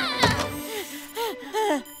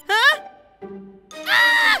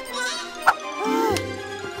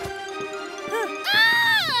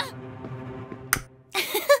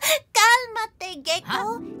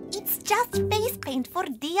 just face paint for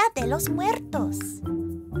Dia de los Muertos.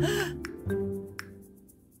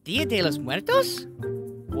 Dia de los Muertos?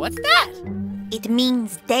 What's that? It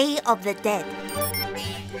means Day of the Dead.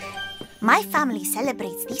 My family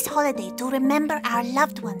celebrates this holiday to remember our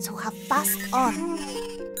loved ones who have passed on.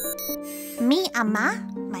 Mi ama,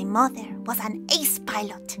 my mother, was an ace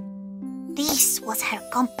pilot. This was her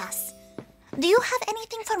compass. Do you have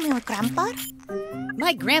anything for me, Grandpa?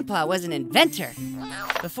 My grandpa was an inventor.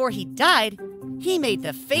 Before he died, he made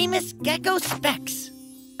the famous Gecko Specs,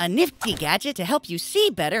 a nifty gadget to help you see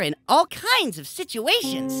better in all kinds of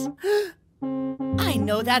situations. I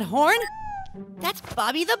know that horn. That's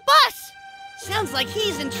Bobby the bus. Sounds like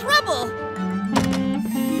he's in trouble.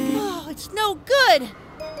 Oh, it's no good.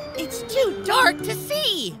 It's too dark to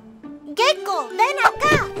see. Gecko, ven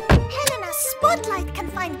acá. Helena's spotlight can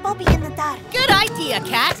find Bobby in the dark. Good idea,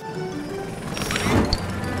 Cat.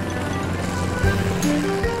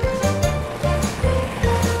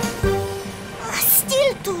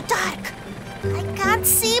 Still too dark. I can't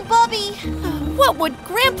see Bobby. What would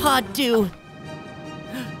Grandpa do?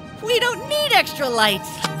 We don't need extra lights.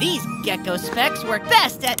 These Gecko Specs work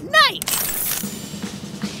best at night.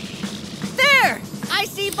 There! I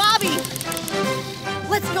see Bobby.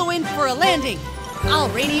 Let's go in for a landing. I'll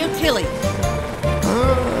radio Tilly.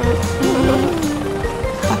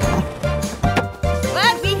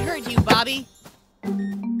 Glad we heard you, Bobby.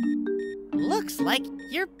 Looks like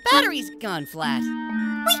your battery's gone flat.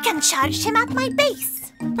 We can charge him at my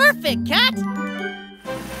base. Perfect, Cat.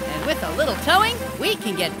 And with a little towing, we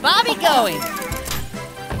can get Bobby going.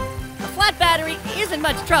 A flat battery isn't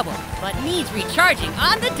much trouble, but needs recharging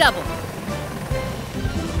on the double.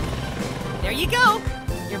 There you go.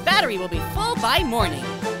 Your battery will be full by morning.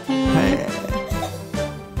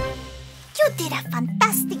 You did a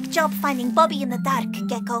fantastic job finding Bobby in the dark,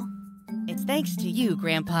 Gecko. It's thanks to you,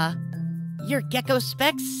 Grandpa. Your Gecko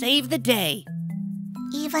Specs save the day.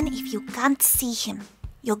 Even if you can't see him,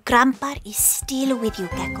 your grandpa is still with you,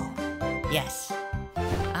 Gecko. Yes,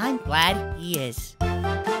 I'm glad he is.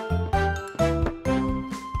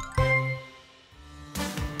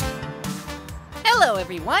 Hello,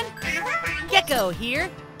 everyone. Gecko here.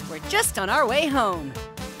 We're just on our way home.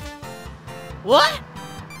 What?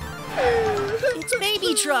 It's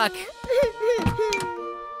Baby Truck.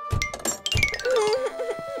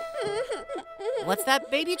 What's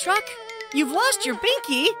that, Baby Truck? You've lost your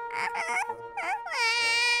binky.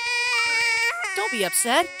 Don't be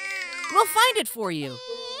upset. We'll find it for you.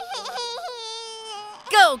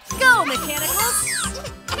 Go, go, Mechanicals!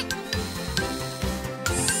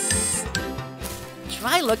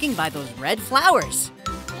 Try looking by those red flowers.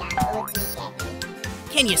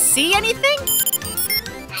 Can you see anything?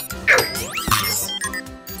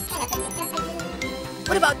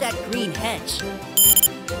 What about that green hedge?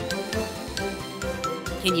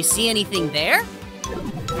 Can you see anything there?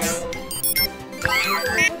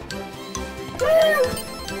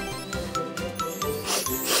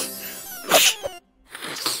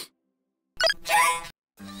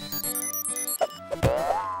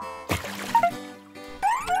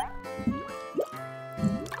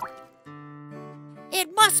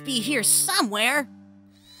 It must be here somewhere.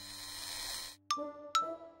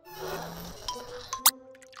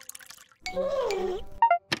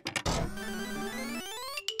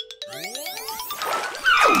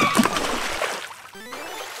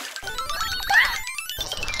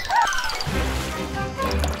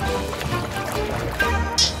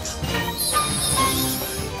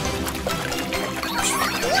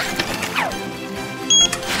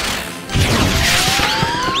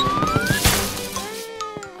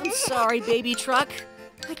 Sorry, Baby Truck.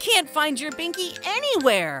 I can't find your binky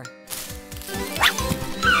anywhere.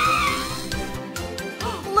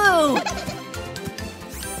 Blue!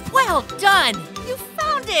 Well done! You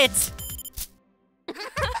found it!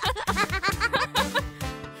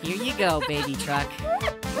 Here you go, Baby Truck.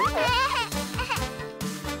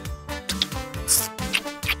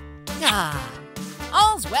 Ah,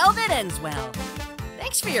 all's well that ends well.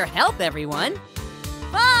 Thanks for your help, everyone.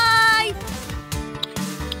 Bye!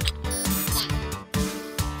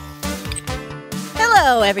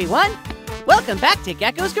 Hello, everyone. Welcome back to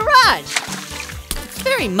Gecko's Garage. It's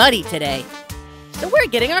very muddy today, so we're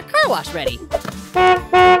getting our car wash ready.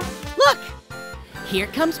 Look, here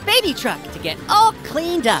comes Baby Truck to get all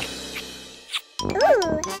cleaned up.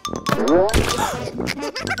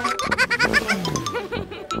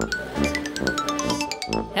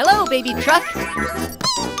 Hello, Baby Truck.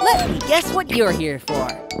 Let me guess what you're here for.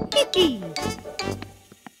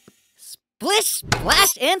 Splish,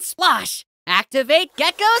 splash, and splosh. Activate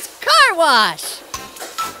Gecko's Car Wash!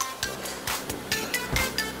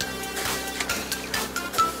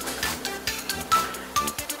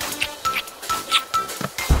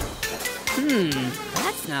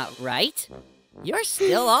 That's not right. You're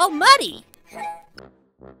still all muddy.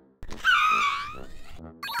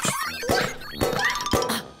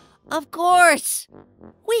 Of course!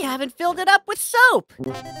 We haven't filled it up with soap.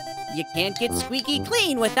 You can't get squeaky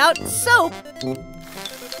clean without soap.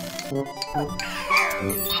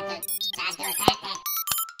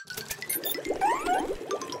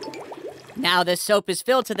 Now the soap is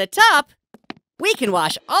filled to the top, we can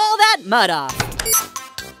wash all that mud off.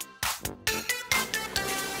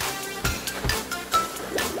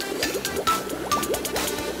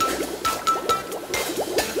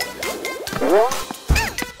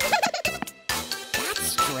 That's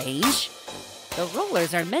strange. The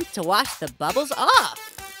rollers are meant to wash the bubbles off.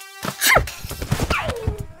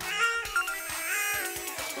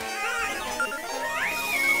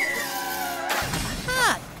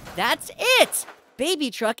 Ah, that's it!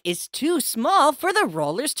 Baby Truck is too small for the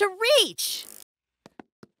rollers to reach.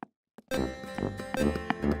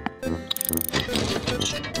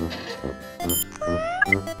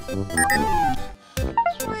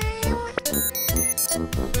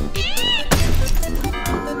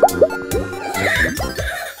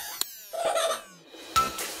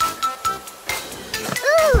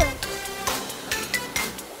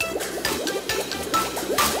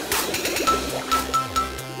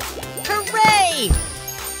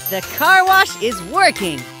 The car wash is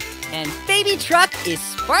working, and Baby Truck is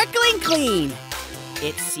sparkling clean.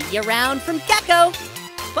 It's see you around from Gecko.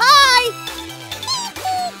 Bye!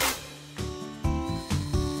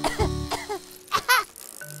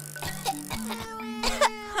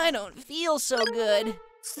 I don't feel so good.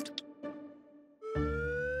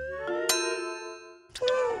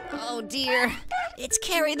 Oh dear, it's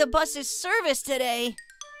Carry the Bus's service today.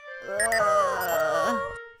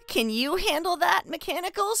 Can you handle that,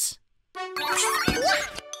 Mechanicals?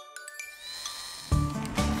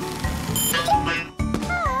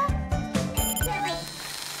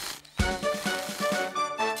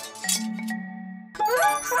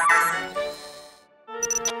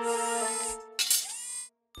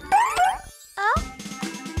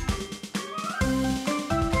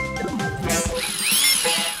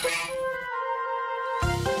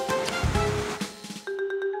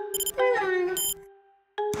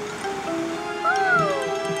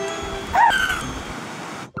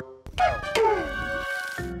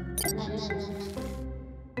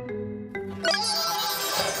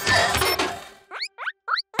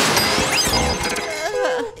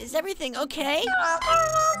 Is everything okay?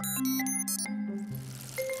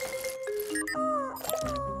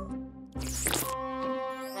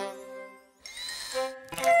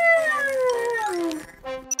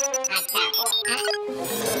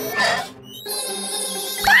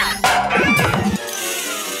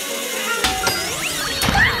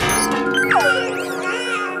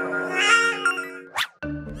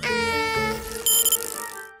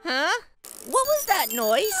 Huh? What was that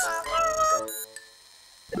noise?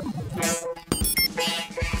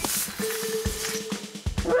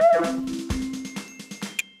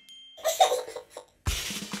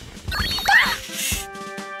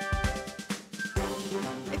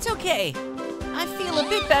 It's okay. I feel a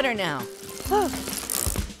bit better now.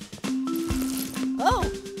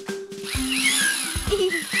 Oh.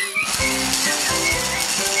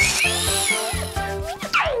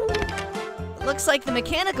 Looks like the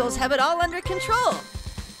Mechanicals have it all under control.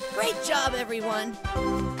 Great job, everyone.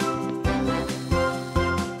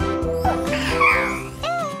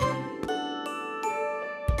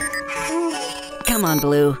 Come on,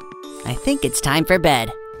 Blue. I think it's time for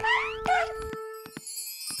bed.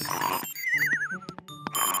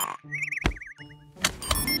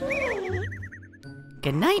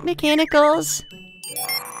 Good night, Mechanicals.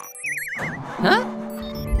 Huh?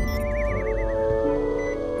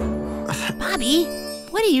 Bobby,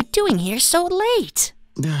 what are you doing here so late?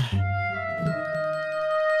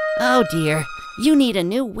 Oh dear, you need a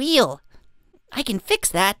new wheel. I can fix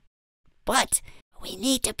that, but we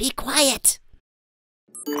need to be quiet.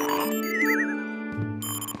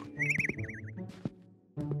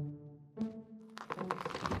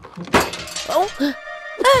 Oh!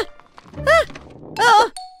 Ah! Ah!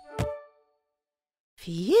 Oh!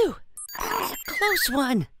 Phew! That was a close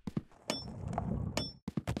one.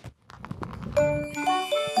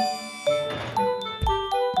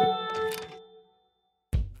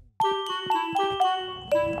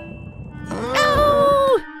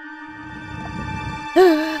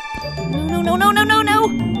 No! No!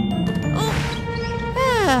 Oh!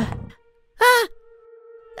 Ah! Ah!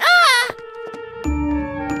 Ah!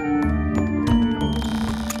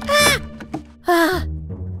 Ah!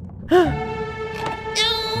 Ah!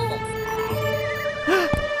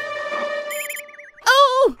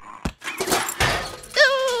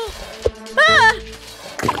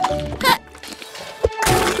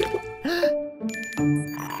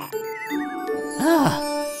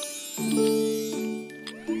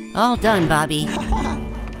 All done, Bobby.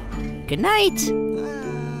 Good night.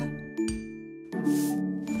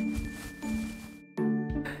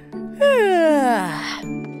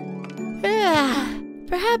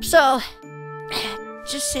 Perhaps I'll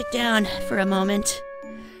just sit down for a moment.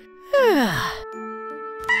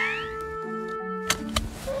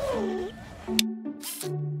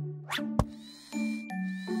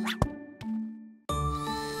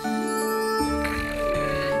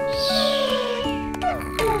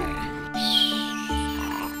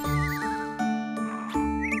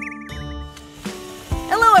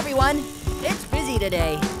 Hello, everyone. It's busy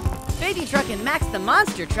today. Baby Truck and Max the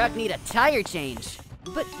Monster Truck need a tire change.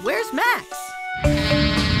 But where's Max?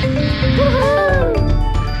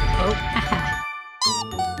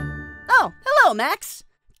 Oh, hello, Max.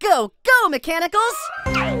 Go, go, Mechanicals!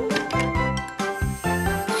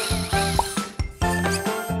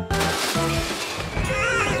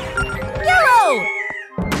 Yellow!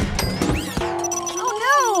 Oh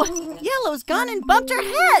no! Yellow's gone and bumped her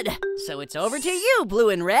head. So it's over to you, Blue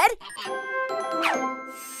and Red.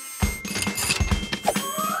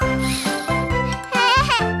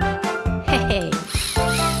 Hey.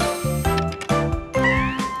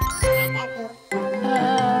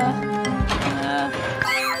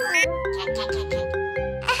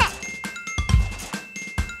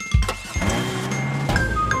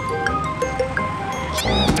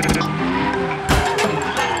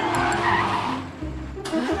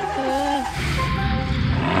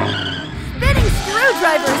 Spinning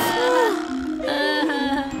screwdrivers!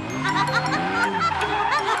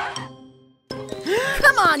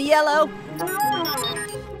 Come on, Yellow!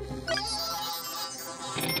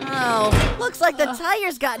 Oh, looks like the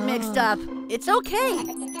tires got mixed up. It's okay.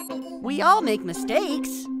 We all make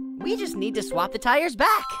mistakes. We just need to swap the tires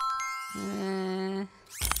back. Oh,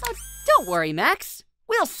 don't worry, Max.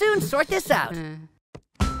 We'll soon sort this out.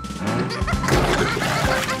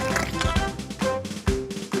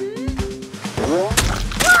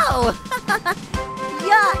 Whoa!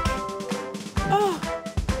 Yuck!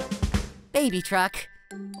 Baby Truck,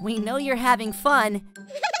 we know you're having fun,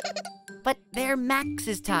 but they're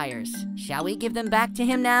Max's tires. Shall we give them back to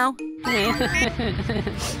him now?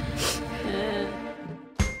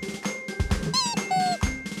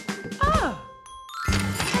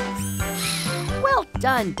 Well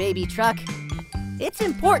done, Baby Truck. It's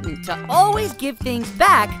important to always give things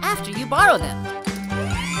back after you borrow them.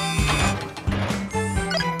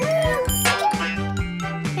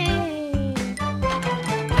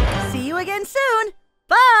 See you again soon.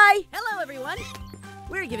 Bye. Hello, everyone.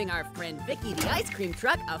 We're giving our friend Vicky the ice cream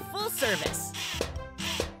truck a full service.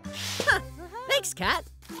 Huh. Thanks, Kat.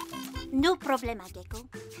 No problema, Gecko.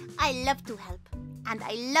 I love to help. And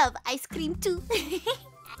I love ice cream too.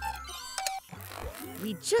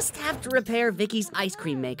 We just have to repair Vicky's ice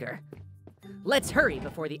cream maker. Let's hurry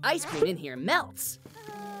before the ice cream in here melts.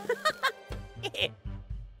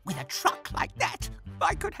 With a truck like that,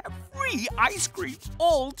 I could have free ice cream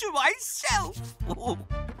all to myself.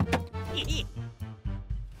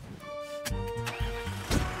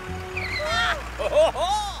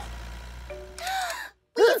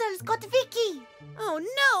 Weasel's got Vicky. Oh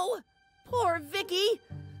no! Poor Vicky!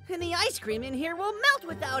 And the ice cream in here will melt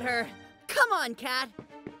without her. Come on, Kat.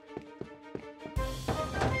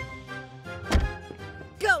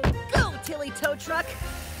 Go, go, Tilly Tow Truck.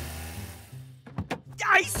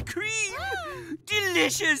 Ice cream!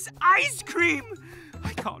 Delicious ice cream!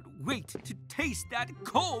 I can't wait to taste that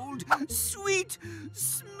cold, sweet,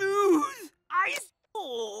 smooth ice.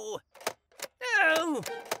 Oh! Oh!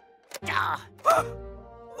 Ah!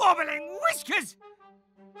 Wobbling whiskers!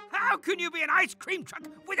 How can you be an ice cream truck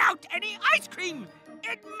without any ice cream?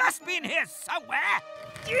 It must be in here somewhere.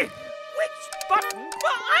 Which button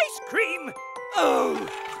for ice cream? Oh!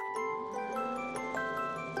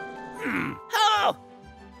 Oh!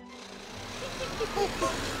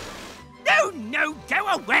 No, no, go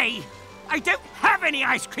away! I don't have any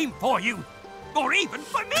ice cream for you, or even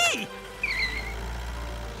for me!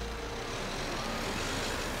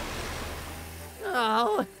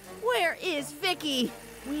 Oh, where is Vicky?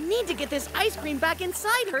 We need to get this ice cream back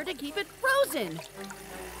inside her to keep it frozen.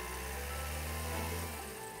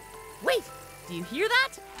 Wait, do you hear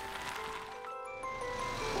that?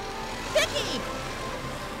 Vicky!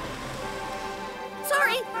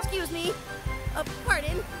 Sorry, excuse me.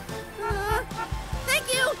 Pardon.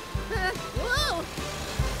 Thank you. Whoa!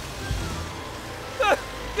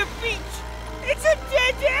 The beach! It's a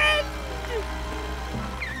dead end!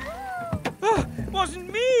 Wasn't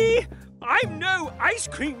me! I'm no ice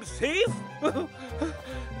cream thief!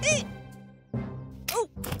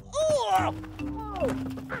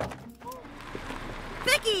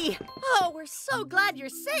 Vicky! Oh, we're so glad you're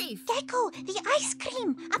safe. Gecko, the ice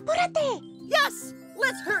cream! Apúrate! Yes!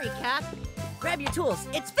 Let's hurry, Cat. Grab your tools.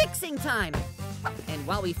 It's fixing time. And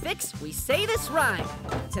while we fix, we say this rhyme.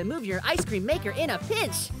 To move your ice cream maker in a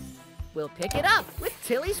pinch, we'll pick it up with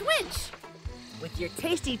Tilly's winch. With your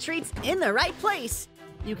tasty treats in the right place,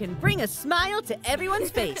 you can bring a smile to everyone's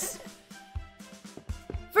face.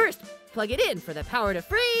 First, plug it in for the power to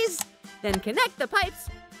freeze, then connect the pipes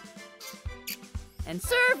and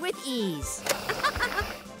serve with ease.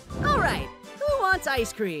 All right, who wants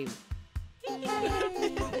ice cream?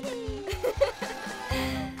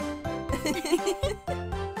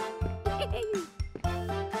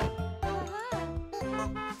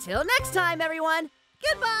 Till next time, everyone.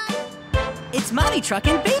 Goodbye. It's Mommy Truck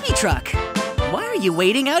and Baby Truck. Why are you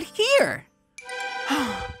waiting out here?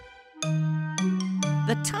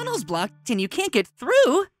 The tunnel's blocked and you can't get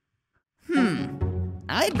through.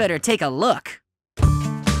 I'd better take a look.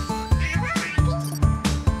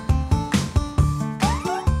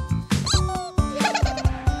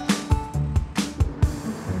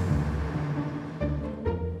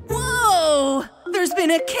 Whoa! There's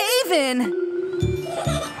been a cave-in!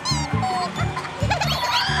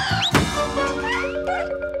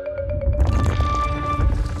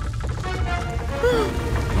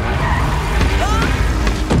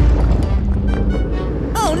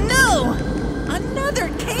 Oh no! Another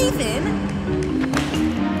cave-in?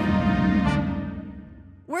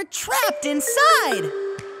 We're trapped inside!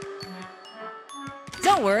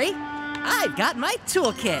 Don't worry, I've got my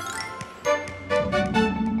toolkit.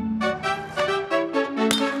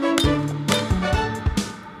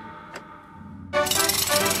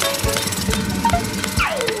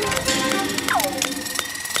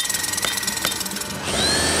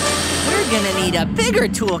 We're gonna need a bigger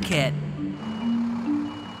toolkit.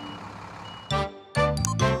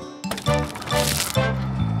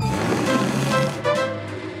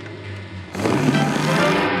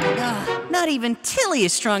 Not even Tilly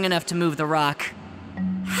is strong enough to move the rock.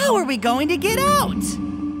 How are we going to get out?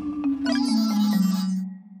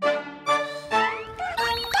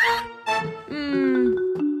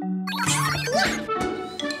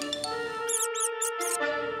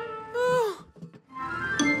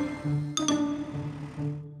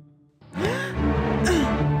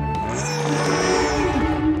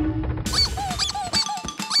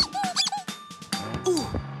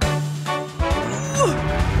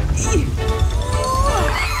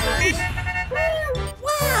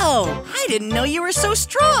 Wow! I didn't know you were so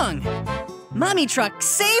strong! Mommy Truck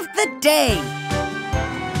saved the day!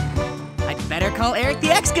 I'd better call Eric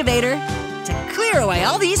the excavator to clear away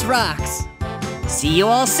all these rocks. See you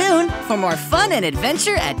all soon for more fun and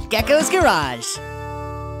adventure at Gecko's Garage.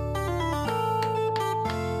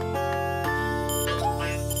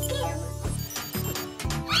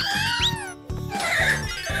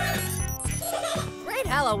 Great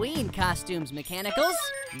Halloween costumes, Mechanicals.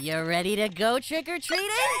 You ready to go trick-or-treating?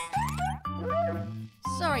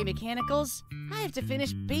 Sorry, Mechanicals. I have to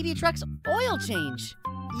finish Baby Truck's oil change.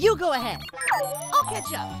 You go ahead. I'll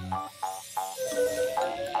catch up.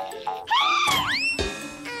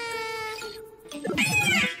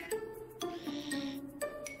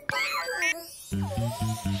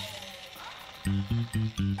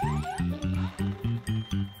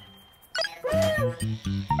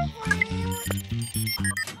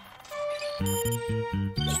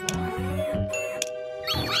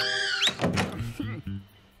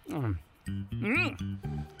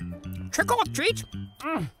 Trick or treat?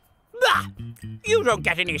 Bah! You don't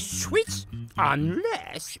get any sweets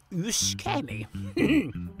unless you scare me.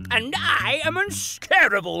 And I am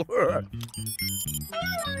unscarable.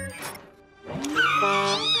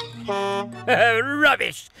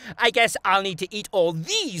 Rubbish! I guess I'll need to eat all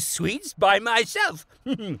these sweets by myself.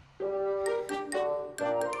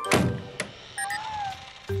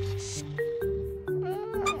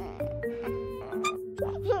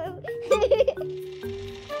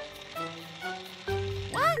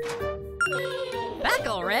 What? Back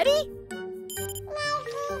already?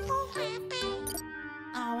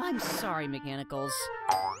 Oh, I'm sorry, Mechanicals.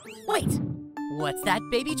 Wait, what's that,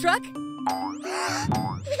 Baby Truck?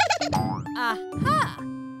 Aha!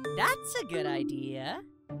 That's a good idea.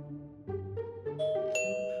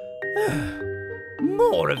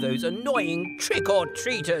 More of those annoying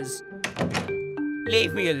trick-or-treaters.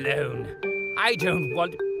 Leave me alone. I don't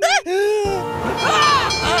want...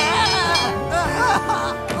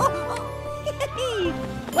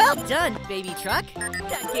 Well done, Baby Truck.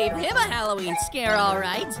 That gave him a Halloween scare, all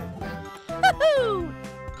right. Woohoo!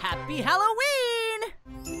 Happy Halloween!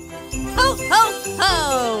 Ho, ho,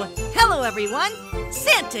 ho! Hello, everyone!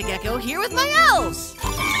 Santa Gecko here with my elves!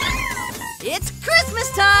 It's Christmas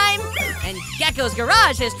time! And Gecko's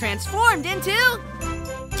Garage has transformed into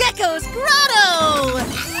Gecko's Grotto!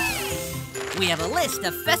 We have a list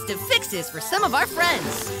of festive fixes for some of our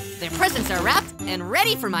friends. Their presents are wrapped and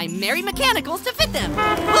ready for my merry mechanicals to fit them.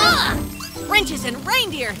 Ah! Wrenches and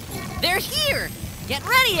reindeer, they're here! Get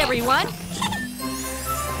ready, everyone!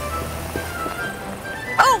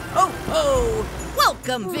 Ho, ho, ho!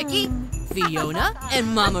 Welcome, Vicky, Fiona, and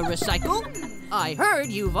Mama Recycle. I heard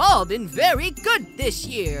you've all been very good this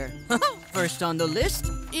year. First on the list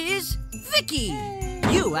is Vicky.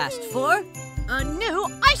 You asked for a new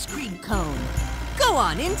ice cream cone. Go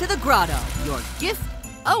on into the grotto. Your gift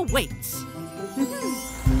awaits.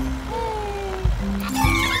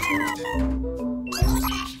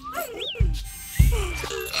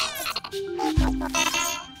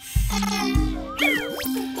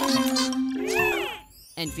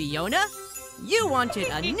 And Fiona, you wanted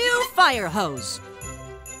a new fire hose.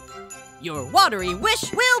 Your watery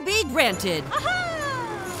wish will be granted.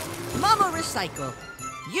 Mama Recycle,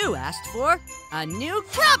 you asked for a new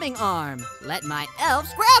grabbing arm. Let my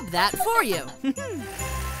elves grab that for you.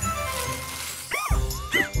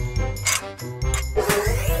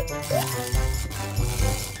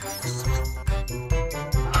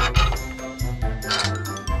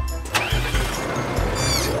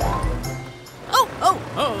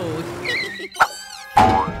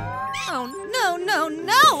 Oh,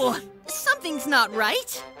 no! Something's not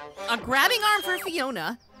right. A grabbing arm for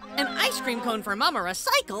Fiona, an ice cream cone for Mama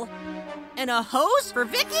Recycle, and a hose for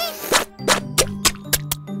Vicky?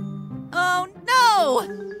 Oh, no!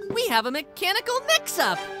 We have a mechanical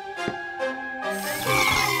mix-up.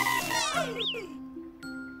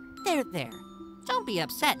 There. Don't be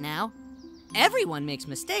upset now. Everyone makes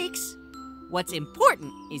mistakes. What's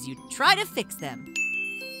important is you try to fix them.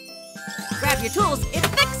 Grab your tools, it's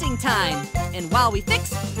fixing time! And while we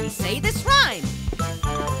fix, we say this rhyme.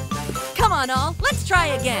 Come on all, let's try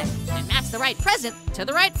again. And match the right present to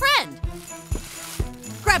the right friend.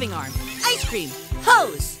 Grabbing arm, ice cream,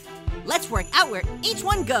 hose. Let's work out where each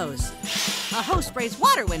one goes. A hose sprays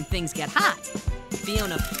water when things get hot.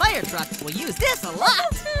 Fiona Fire Truck will use this a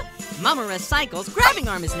lot. Mama Recycle's grabbing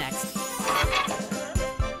arm is next.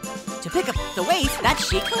 To pick up the waste that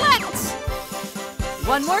she collects.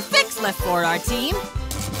 One more fix left for our team.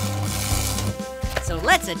 So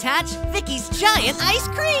let's attach Vicky's giant ice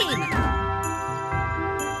cream.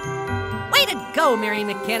 Way to go, Merry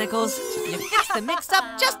Mechanicals. You fixed the mix-up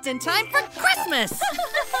just in time for Christmas.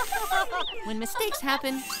 When mistakes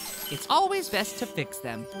happen, it's always best to fix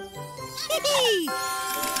them.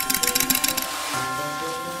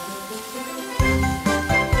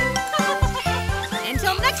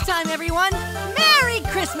 Until next time, everyone, Merry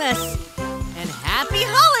Christmas! And happy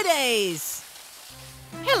holidays!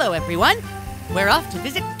 Hello, everyone. We're off to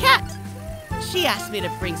visit Kat. She asked me to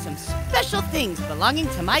bring some special things belonging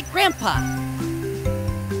to my grandpa.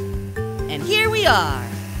 And here we are.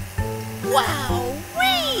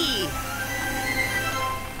 Wow-wee!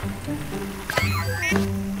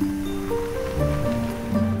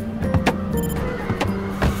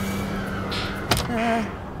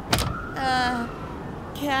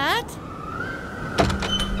 Kat?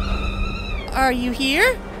 Are you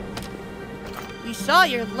here? We saw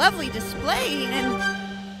your lovely display and...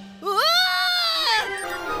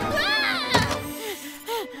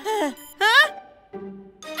 Huh?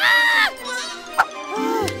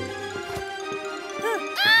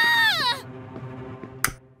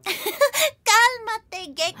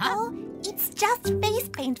 Cálmate, Gecko. Huh? It's just face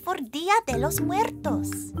paint for Dia de los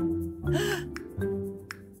Muertos.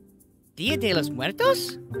 Dia de los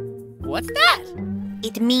Muertos? What's that?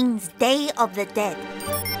 It means Day of the Dead.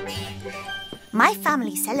 My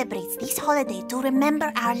family celebrates this holiday to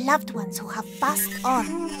remember our loved ones who have passed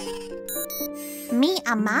on. Mi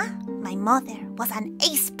ama, my mother, was an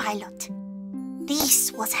ace pilot.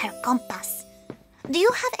 This was her compass. Do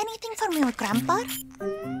you have anything for my grandpa?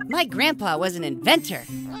 My grandpa was an inventor.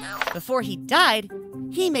 Before he died,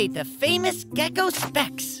 he made the famous Gecko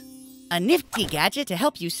Specs. A nifty gadget to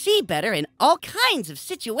help you see better in all kinds of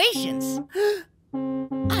situations.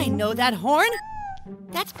 I know that horn.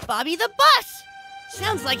 That's Bobby the Bus.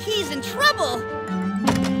 Sounds like he's in trouble.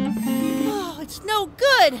 Oh, it's no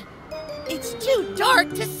good. It's too dark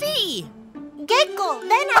to see. Gecko,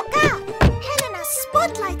 ven acá. Helena's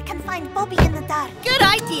spotlight can find Bobby in the dark. Good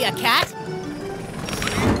idea, Kat.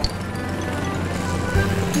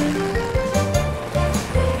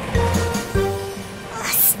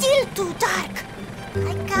 Still too dark.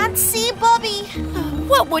 I can't see Bobby.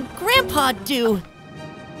 What would Grandpa do?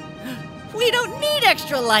 We don't need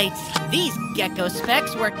extra lights. These gecko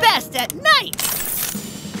specks work best at night.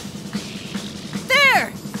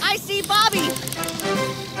 There! I see Bobby.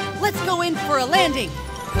 Let's go in for a landing.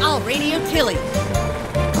 I'll radio Tilly.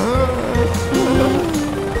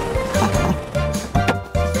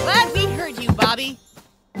 Glad we heard you, Bobby.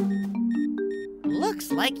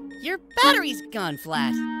 Looks like your battery's gone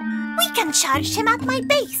flat. We can charge him at my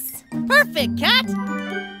base. Perfect, Cat!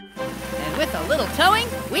 And with a little towing,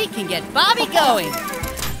 we can get Bobby going.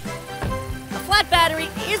 A flat battery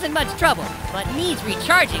isn't much trouble, but needs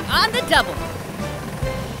recharging on the double.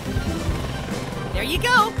 There you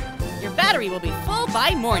go. Your battery will be full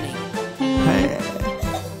by morning.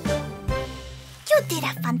 You did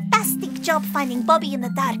a fantastic job finding Bobby in the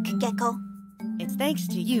dark, Gecko. It's thanks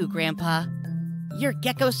to you, Grandpa. Your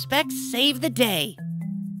gecko specs save the day.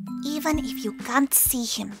 Even if you can't see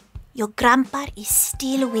him, your grandpa is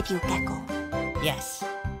still with you, Gecko. Yes,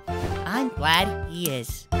 I'm glad he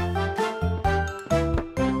is.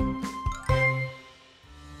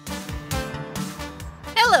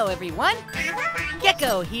 Hello, everyone.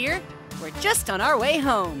 Gecko here. We're just on our way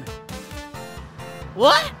home.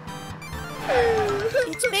 What?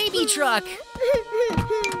 It's Baby Truck.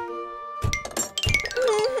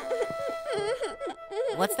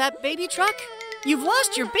 What's that, Baby Truck? You've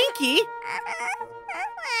lost your binky.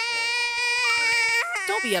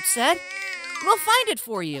 Don't be upset. We'll find it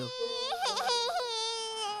for you.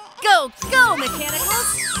 Go, go,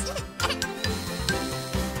 Mechanicals!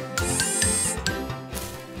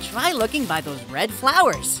 Try looking by those red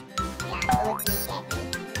flowers.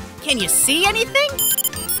 Can you see anything?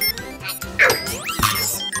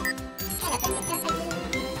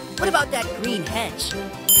 What about that green hedge?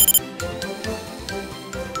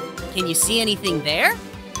 Can you see anything there?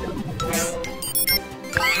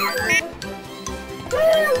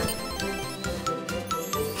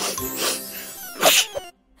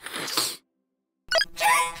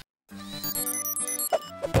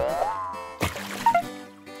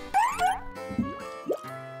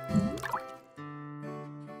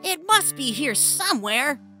 It must be here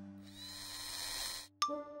somewhere.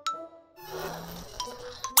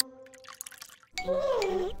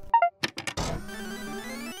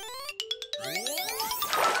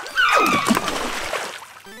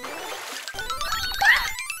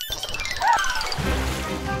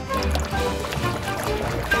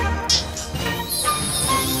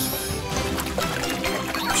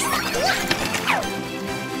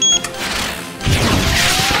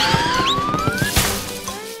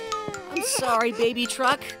 Sorry, Baby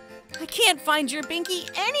Truck. I can't find your binky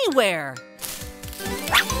anywhere.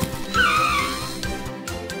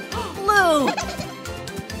 Blue!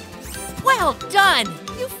 Well done!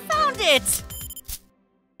 You found it!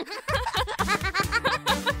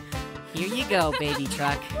 Here you go, Baby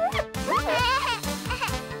Truck.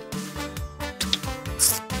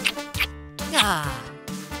 Ah,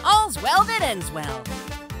 all's well that ends well.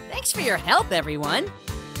 Thanks for your help, everyone.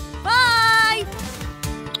 Bye!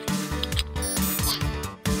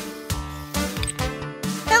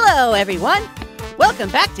 Hello, everyone. Welcome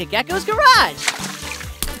back to Gecko's Garage.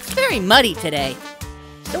 It's very muddy today,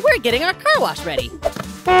 so we're getting our car wash ready.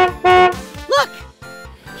 Look,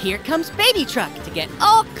 here comes Baby Truck to get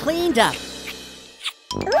all cleaned up.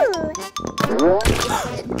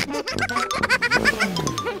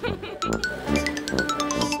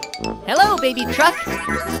 Hello, Baby Truck.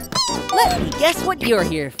 Let me guess what you're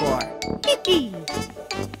here for.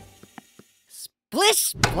 Splish,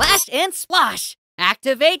 splash, and splosh.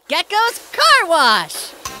 Activate Gecko's car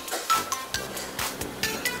wash!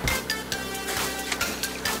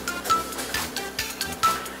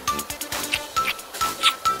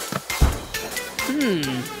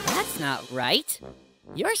 That's not right.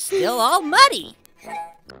 You're still all muddy.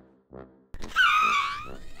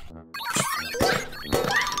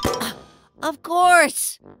 Of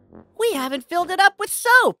course! We haven't filled it up with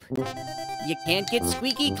soap. You can't get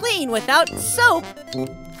squeaky clean without soap.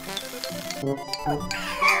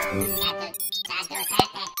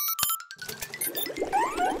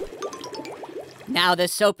 Now the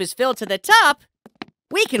soap is filled to the top,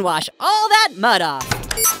 we can wash all that mud off.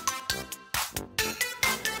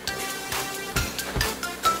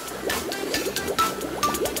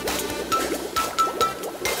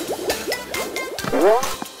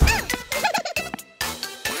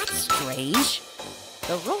 That's strange.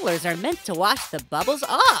 The rollers are meant to wash the bubbles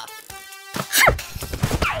off.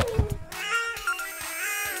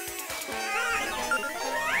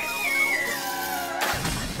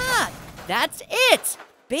 That's it!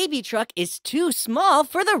 Baby Truck is too small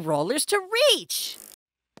for the rollers to reach.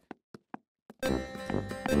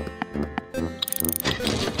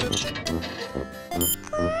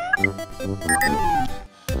 Hooray!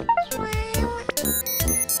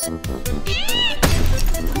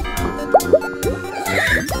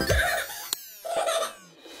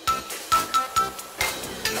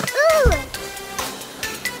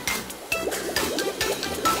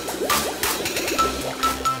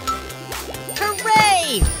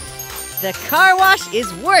 The car wash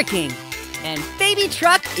is working, and Baby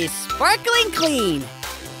Truck is sparkling clean.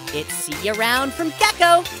 It's see you around from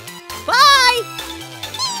Gecko. Bye!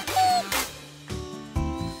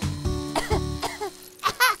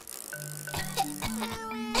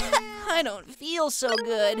 I don't feel so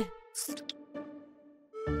good.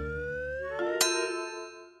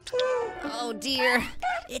 Oh dear,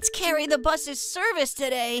 it's Carrie the bus's service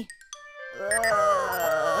today.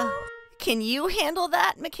 Can you handle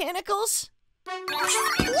that, Mechanicals?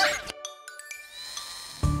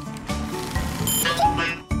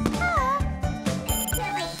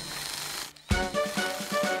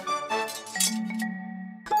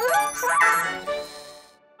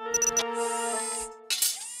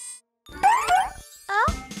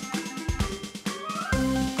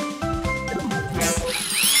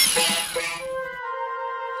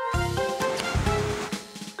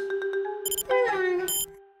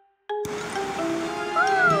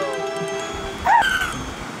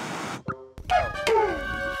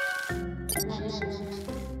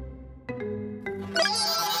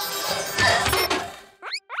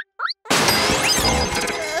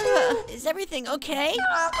 Is everything okay?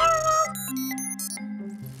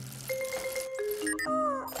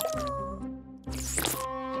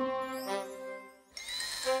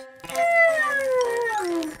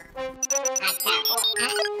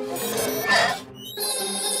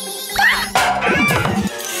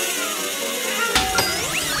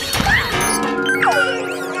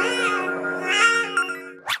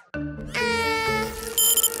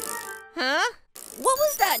 Huh? What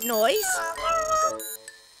was that noise?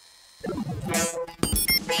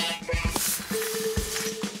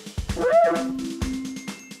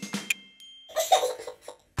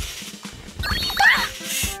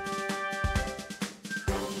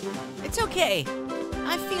 It's okay.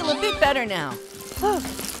 I feel a bit better now. Oh.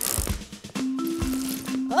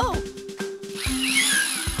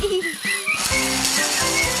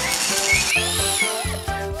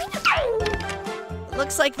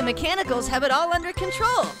 Looks like the Mechanicals have it all under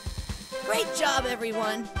control. Great job,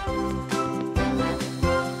 everyone.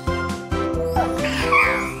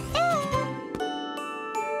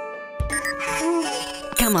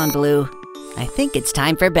 Come on, Blue. I think it's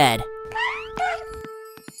time for bed.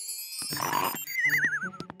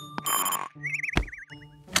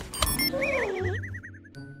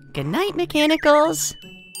 Good night, Mechanicals.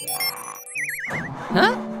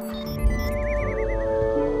 Huh?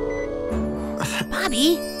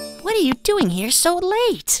 Bobby, what are you doing here so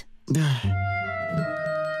late?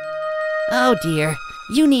 Oh dear,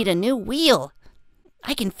 you need a new wheel.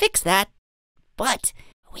 I can fix that, but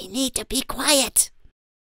we need to be quiet.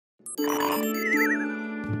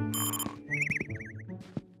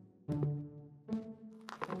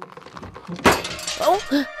 Oh!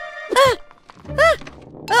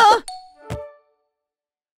 Oh!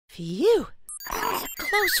 Phew! That was a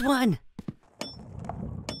close one.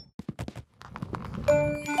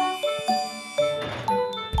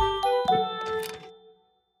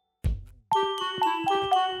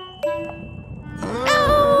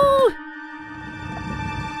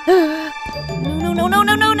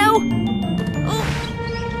 No!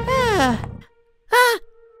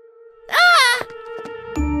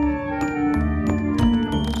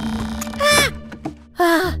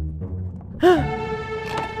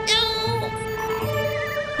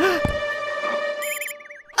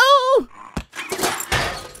 Oh!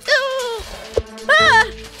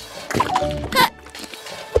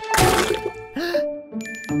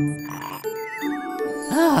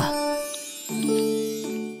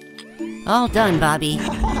 All done, Bobby.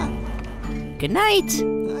 Good night.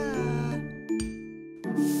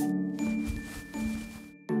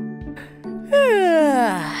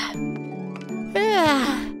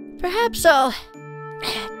 Perhaps I'll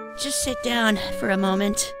just sit down for a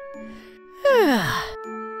moment.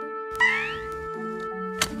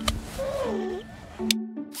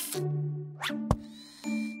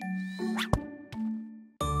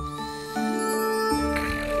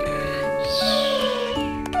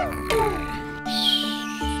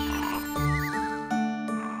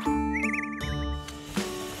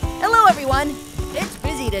 Hello, everyone. It's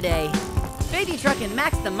busy today. Baby Truck and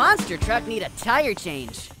Max the Monster Truck need a tire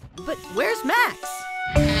change. But where's Max?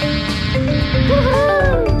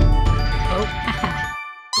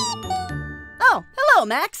 Oh, hello,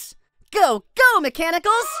 Max. Go, go,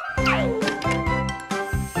 Mechanicals!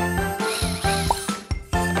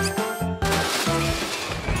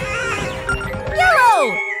 Yellow!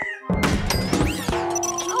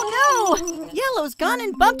 Oh no! Yellow's gone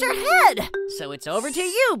and bumped her head! So it's over to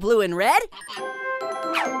you, Blue and Red.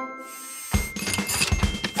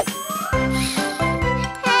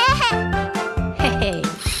 Hey.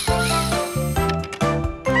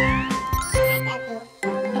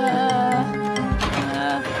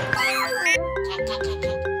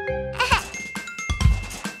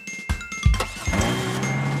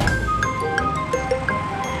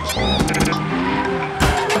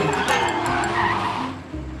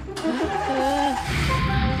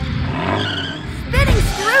 Spinning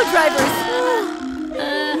screwdrivers!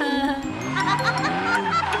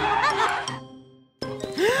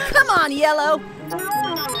 Come on, Yellow!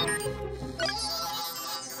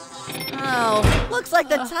 Oh, looks like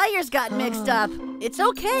the tires got mixed up. It's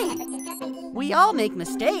okay. We all make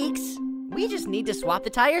mistakes. We just need to swap the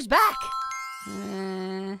tires back.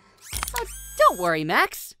 Oh, don't worry,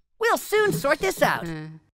 Max. We'll soon sort this out.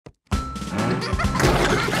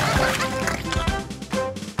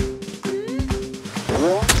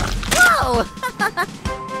 Whoa!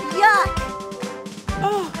 Yuck!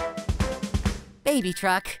 Oh. Baby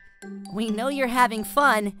Truck, we know you're having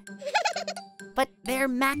fun, but they're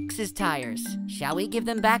Max's tires. Shall we give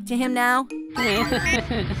them back to him now?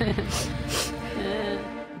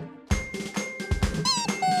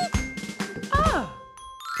 Oh.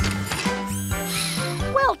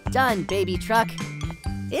 Well done, Baby Truck.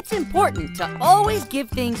 It's important to always give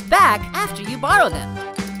things back after you borrow them.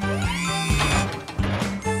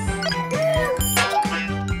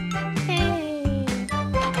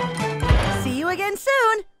 See you again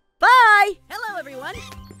soon. Bye. Hello, everyone.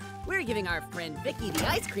 We're giving our friend Vicky the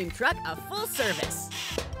ice cream truck a full service.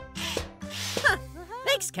 Huh.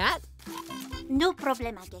 Thanks, Kat. No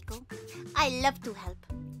problema, Gecko. I love to help.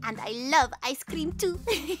 And I love ice cream too.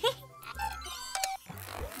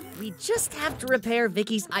 We just have to repair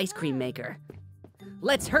Vicky's ice cream maker.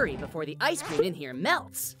 Let's hurry before the ice cream in here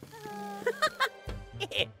melts.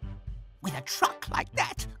 With a truck like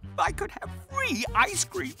that, I could have free ice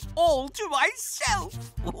cream all to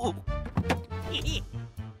myself.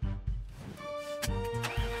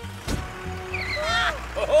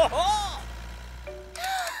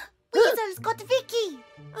 Weasel's got Vicky.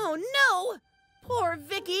 Oh no! Poor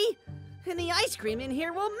Vicky! And the ice cream in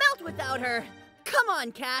here will melt without her. Come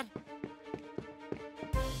on, Kat.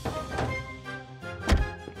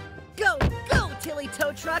 Go, go, Tilly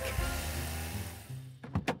Tow Truck.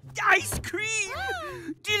 Ice cream!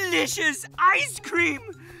 Delicious ice cream!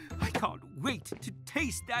 I can't wait to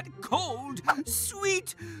taste that cold,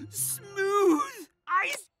 sweet, smooth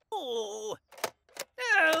ice. Oh!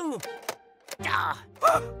 Oh! Ah!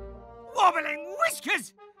 Wobbling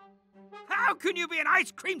whiskers! How can you be an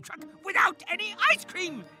ice cream truck without any ice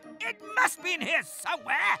cream? It must be in here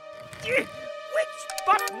somewhere. Which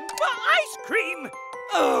button for ice cream?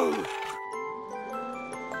 Oh!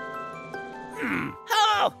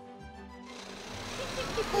 Oh!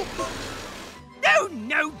 No,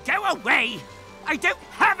 no, go away! I don't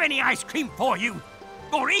have any ice cream for you,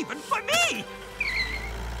 or even for me!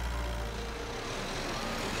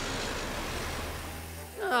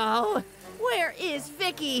 Oh, where is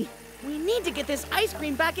Vicky? We need to get this ice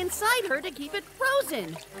cream back inside her to keep it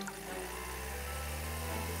frozen.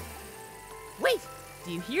 Wait,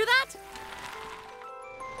 do you hear that?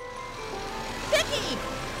 Vicky!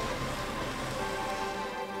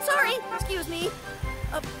 Sorry, excuse me.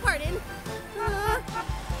 Pardon.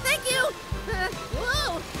 Thank you.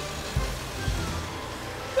 Whoa!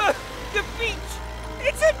 The beach!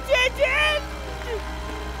 It's a dead end!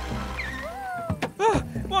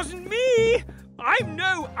 Wasn't me! I'm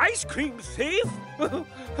no ice cream thief!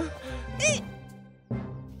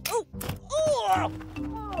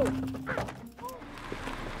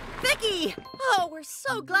 Vicky! Oh, we're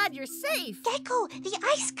so glad you're safe. Gecko, the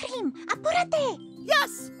ice cream. Apúrate.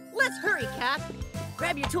 Yes! Let's hurry, Kat.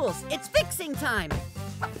 Grab your tools. It's fixing time.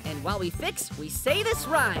 And while we fix, we say this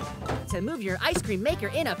rhyme. To move your ice cream maker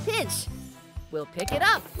in a pinch, we'll pick it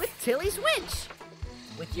up with Tilly's winch.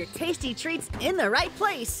 With your tasty treats in the right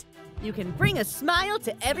place, you can bring a smile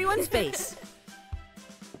to everyone's face.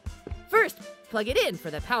 First, plug it in for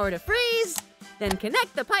the power to freeze, then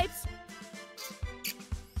connect the pipes,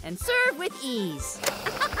 and serve with ease.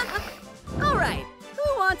 All right,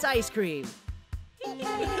 who wants ice cream?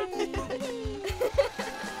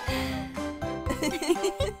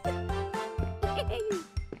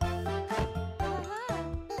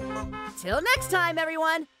 Till next time,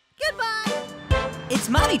 everyone. Goodbye. It's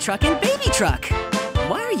Mommy Truck and Baby Truck.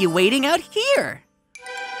 Why are you waiting out here?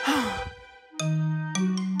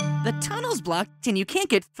 The tunnel's blocked and you can't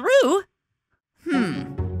get through?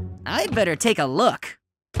 I'd better take a look.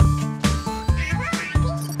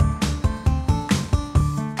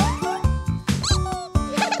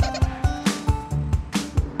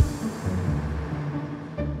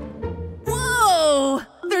 Whoa!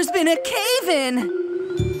 There's been a cave-in!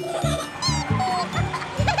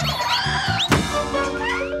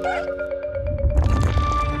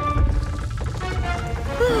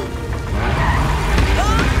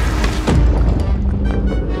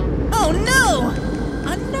 Oh no!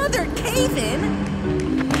 Another cave-in?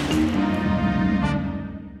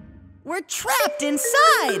 We're trapped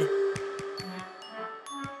inside!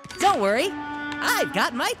 Don't worry, I've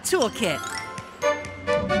got my toolkit.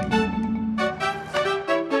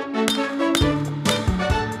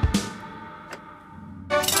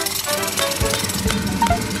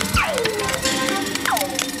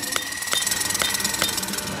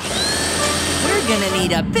 We're gonna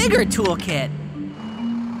need a bigger toolkit.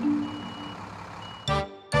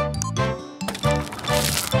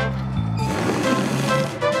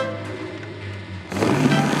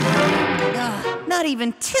 Not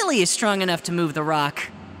even Tilly is strong enough to move the rock.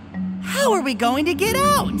 How are we going to get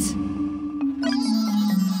out?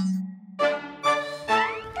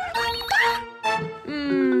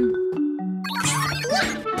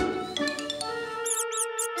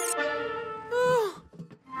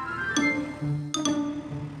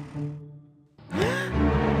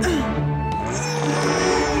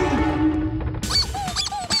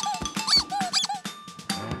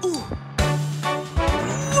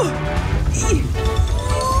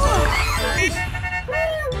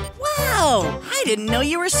 Wow! I didn't know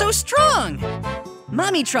you were so strong!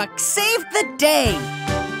 Mommy Truck saved the day!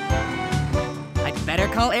 I'd better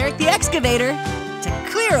call Eric the excavator to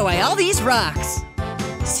clear away all these rocks.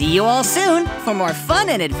 See you all soon for more fun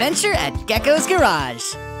and adventure at Gecko's Garage.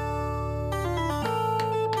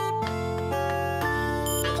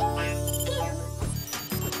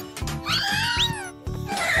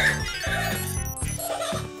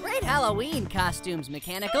 Great Halloween costumes,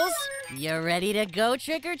 Mechanicals. You ready to go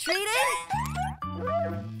trick-or-treating?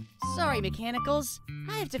 Sorry, Mechanicals.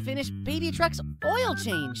 I have to finish Baby Truck's oil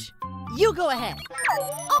change. You go ahead.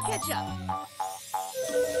 I'll catch up.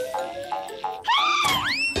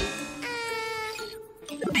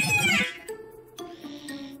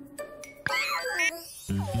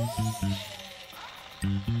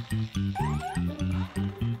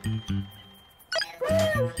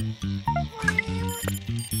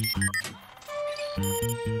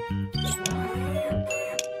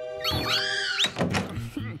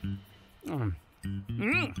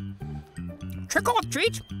 Trick or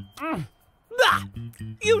treat? Bah!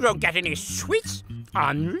 You don't get any sweets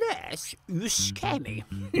unless you scare me.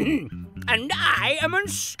 And I am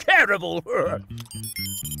unscarable.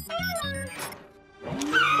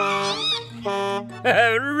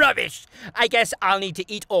 Rubbish! I guess I'll need to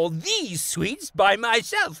eat all these sweets by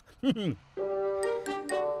myself.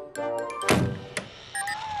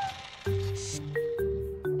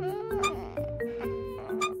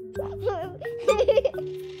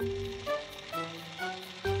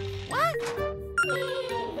 What?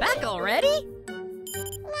 Back already?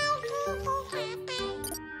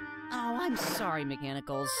 Oh, I'm sorry,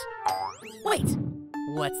 Mechanicals. Wait,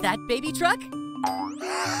 what's that, Baby Truck?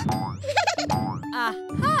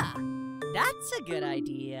 Aha! That's a good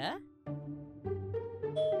idea.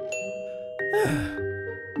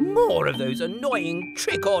 More of those annoying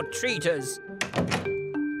trick-or-treaters.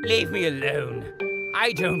 Leave me alone.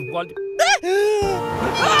 I don't want...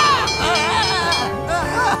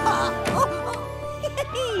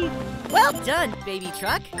 Well done, Baby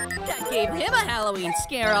Truck. That gave him a Halloween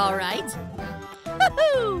scare, all right.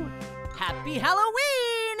 Woohoo! Happy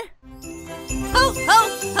Halloween! Ho, ho,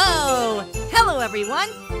 ho! Hello, everyone.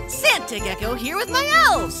 Santa Gecko here with my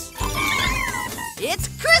elves. It's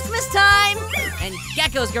Christmas time, and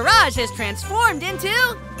Gecko's Garage has transformed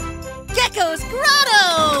into Gecko's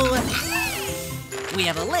Grotto! We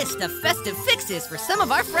have a list of festive fixes for some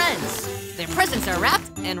of our friends. Their presents are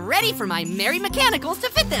wrapped and ready for my merry mechanicals to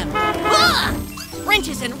fit them. Ah!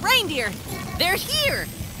 Wrenches and reindeer, they're here.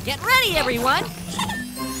 Get ready, everyone.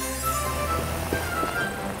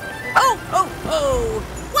 Ho, ho, ho!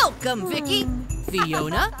 Welcome, Vicky,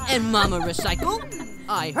 Fiona, and Mama Recycle.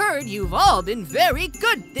 I heard you've all been very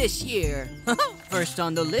good this year. First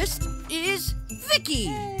on the list is Vicky.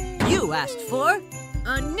 You asked for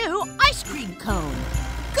a new ice cream cone.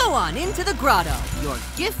 Go on into the grotto. Your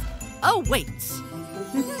gift awaits.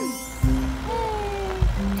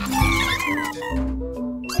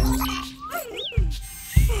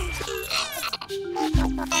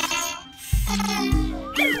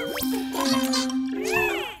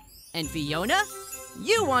 And Fiona,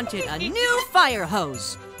 you wanted a new fire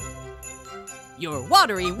hose. Your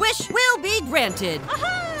watery wish will be granted.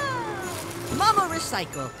 Mama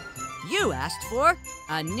Recycle, you asked for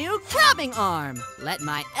a new grabbing arm. Let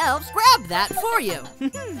my elves grab that for you.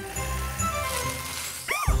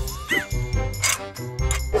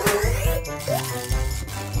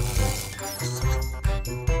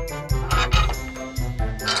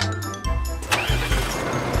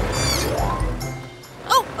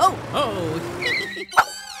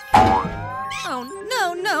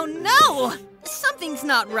 Oh, no! Something's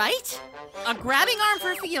not right. A grabbing arm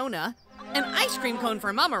for Fiona, an ice cream cone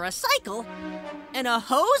for Mama Recycle, and a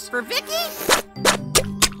hose for Vicky?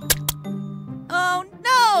 Oh,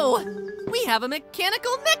 no! We have a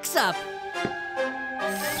mechanical mix-up.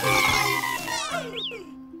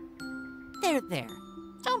 There.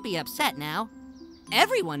 Don't be upset now.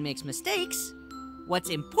 Everyone makes mistakes. What's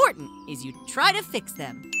important is you try to fix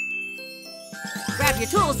them. Grab your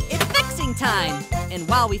tools, it's fixing time! And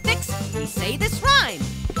while we fix, we say this rhyme.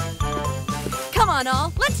 Come on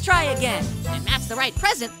all, let's try again. And match the right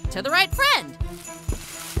present to the right friend.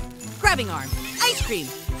 Grabbing arm, ice cream,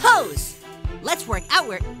 hose. Let's work out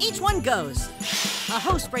where each one goes. A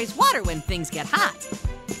hose sprays water when things get hot.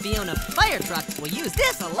 Fiona fire truck will use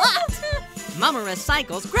this a lot. Mama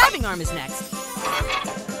Recycle's grabbing arm is next.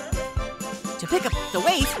 To pick up the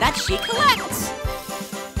waste that she collects.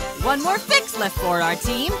 One more fix left for our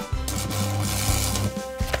team.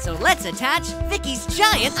 So let's attach Vicky's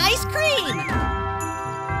giant ice cream.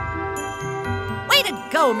 Way to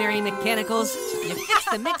go, Merry Mechanicals. You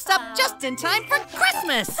fixed the mix-up just in time for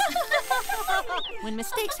Christmas. When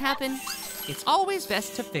mistakes happen, it's always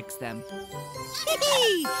best to fix them.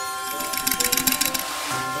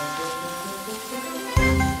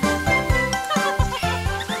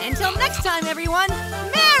 Until next time, everyone,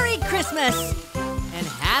 Merry Christmas! And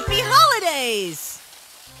happy holidays!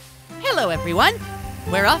 Hello, everyone.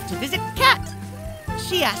 We're off to visit Kat.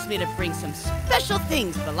 She asked me to bring some special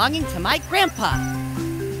things belonging to my grandpa.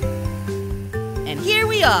 And here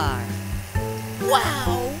we are.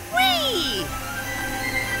 Wow-wee!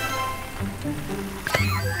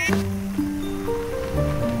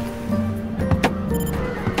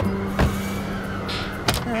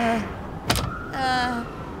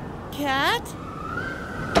 Kat?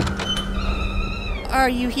 Are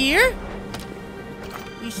you here?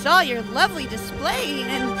 We saw your lovely display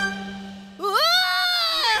and...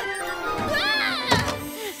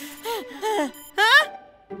 Huh?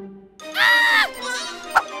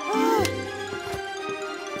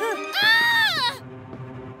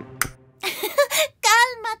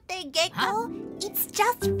 Cálmate, Gecko. Huh? It's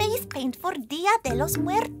just face paint for Dia de los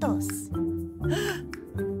Muertos.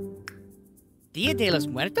 Dia de los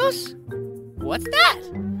Muertos? What's that?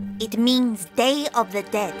 It means Day of the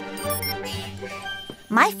Dead.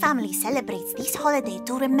 My family celebrates this holiday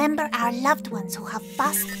to remember our loved ones who have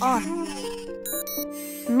passed on.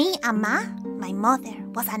 Mi ama, my mother,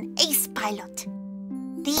 was an ace pilot.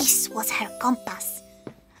 This was her compass.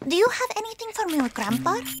 Do you have anything for me,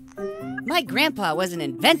 Grandpa? My grandpa was an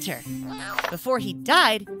inventor. Before he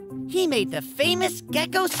died, he made the famous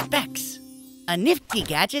Gecko Specs. A nifty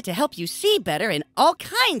gadget to help you see better in all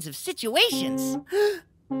kinds of situations.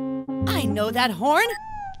 I know that horn.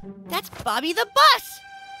 That's Bobby the Bus.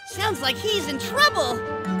 Sounds like he's in trouble.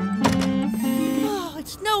 Oh,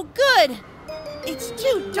 it's no good. It's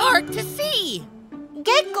too dark to see.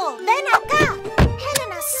 Gecko, ven acá.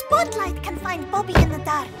 Helena's spotlight can find Bobby in the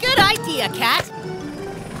dark. Good idea, Kat.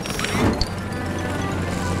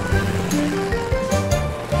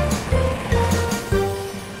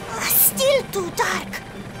 Still too dark.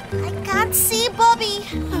 I can't see Bobby.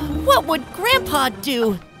 What would Grandpa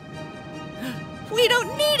do? We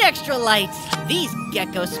don't need extra lights. These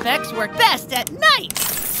Gecko Specs work best at night.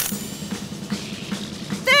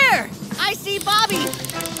 There! I see Bobby.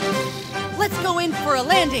 Let's go in for a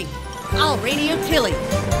landing. I'll radio Tilly.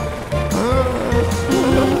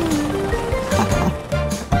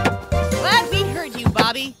 Glad we heard you,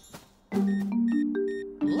 Bobby.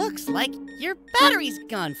 Looks like your battery's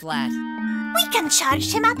gone flat. We can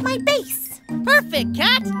charge him at my base. Perfect,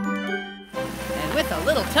 Kat. And with a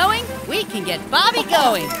little towing, we can get Bobby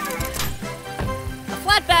going. A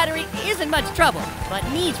flat battery isn't much trouble, but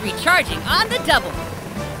needs recharging on the double.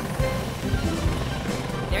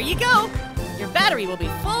 There you go. Your battery will be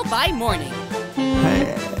full by morning.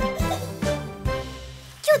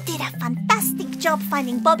 You did a fantastic job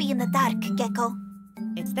finding Bobby in the dark, Gecko.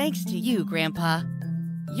 It's thanks to you, Grandpa.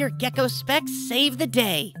 Your Gecko Specs save the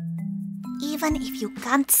day. Even if you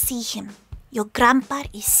can't see him, Your grandpa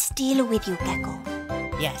is still with you, Gecko.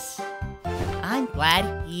 Yes, I'm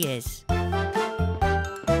glad he is.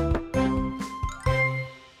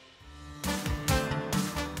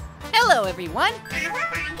 Hello, everyone.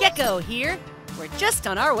 Gecko here. We're just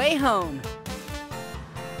on our way home.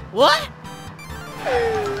 What?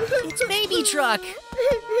 It's Baby Truck.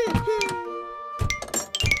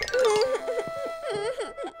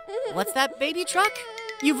 What's that, Baby Truck?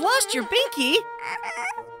 You've lost your binky.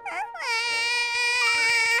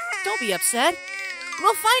 Don't be upset.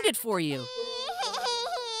 We'll find it for you.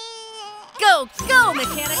 Go, go,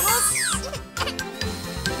 Mechanicals!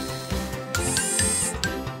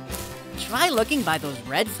 Try looking by those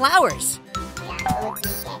red flowers.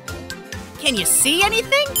 Can you see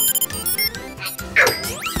anything?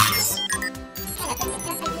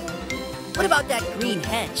 What about that green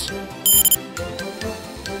hedge?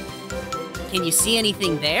 Can you see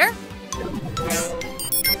anything there?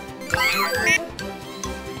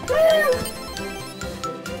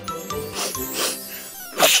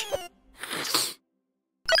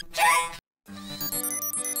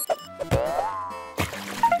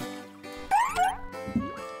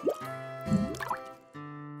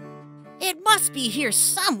 It must be here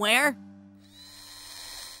somewhere.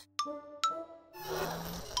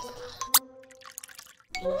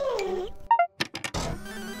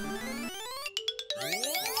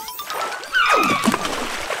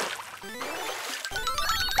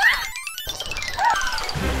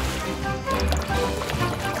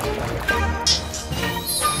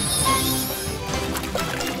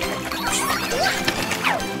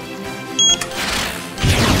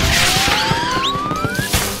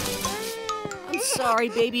 Sorry,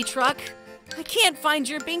 Baby Truck. I can't find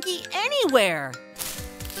your binky anywhere.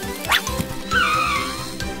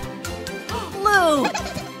 Blue!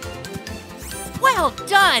 Well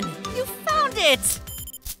done! You found it!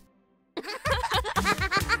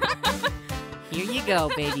 Here you go,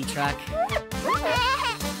 Baby Truck.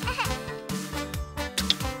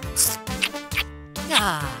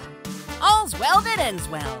 Ah, all's well that ends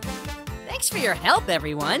well. Thanks for your help,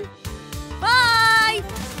 everyone. Bye!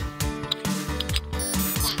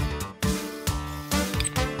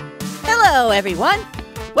 Hello, everyone.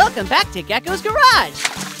 Welcome back to Gecko's Garage.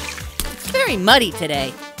 It's very muddy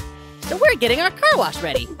today, so we're getting our car wash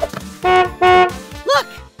ready. Look,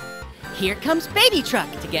 here comes Baby Truck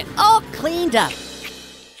to get all cleaned up.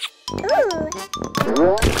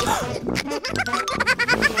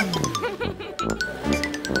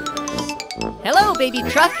 Hello, Baby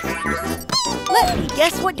Truck. Let me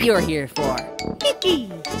guess what you're here for.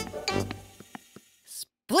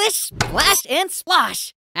 Splish, splash, and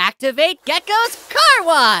splosh. Activate Gecko's car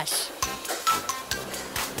wash!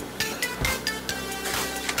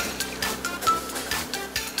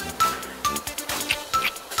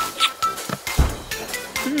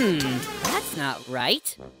 That's not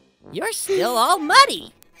right. You're still all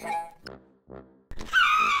muddy.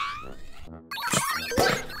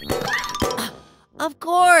 Of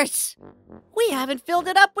course! We haven't filled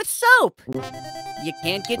it up with soap. You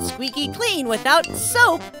can't get squeaky clean without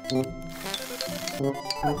soap.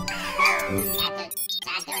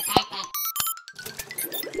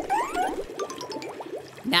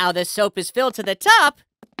 Now the soap is filled to the top,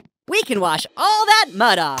 we can wash all that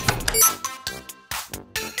mud off.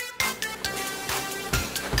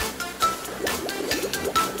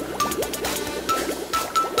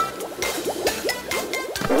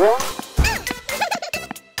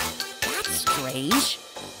 That's strange.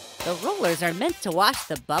 The rollers are meant to wash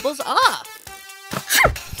the bubbles off.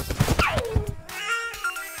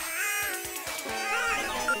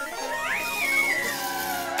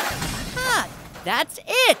 That's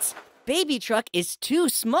it! Baby Truck is too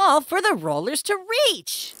small for the rollers to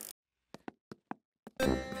reach.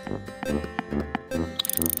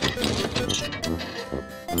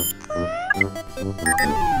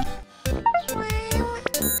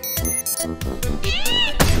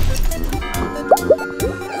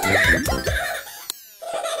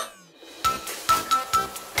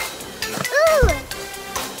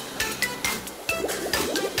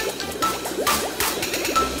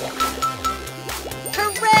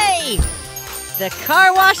 The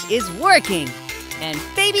car wash is working, and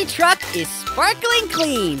Baby Truck is sparkling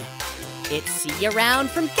clean. It's see you around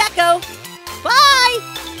from Gecko. Bye!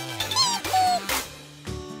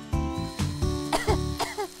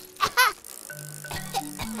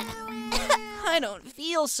 I don't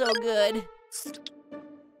feel so good.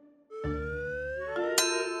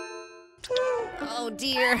 Oh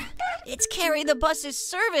dear, it's Carry the Bus's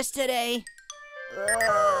service today.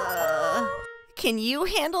 Can you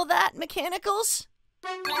handle that, Mechanicals?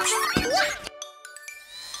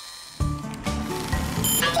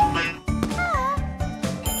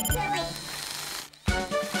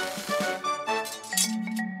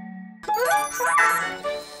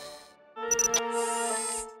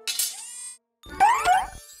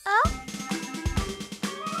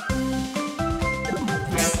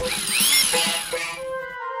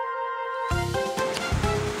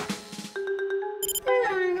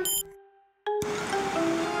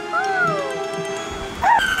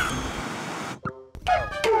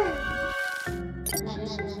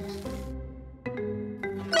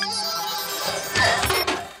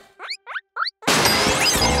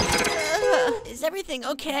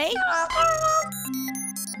 everything okay?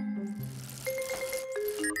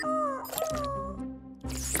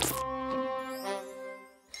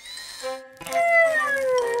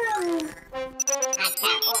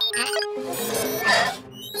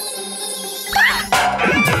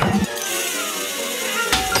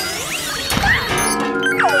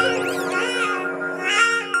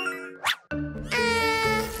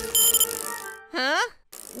 Huh?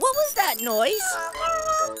 What was that noise?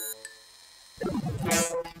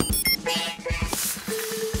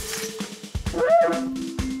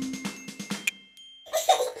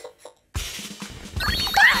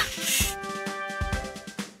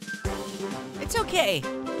 It's okay.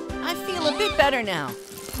 I feel a bit better now.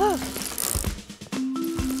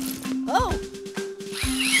 Oh.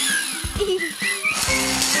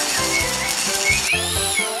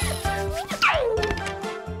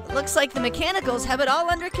 Looks like the mechanicals have it all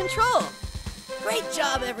under control. Great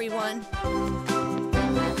job, everyone.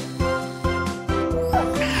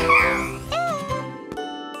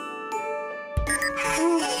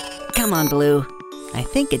 Come on, Blue. I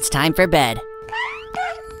think it's time for bed.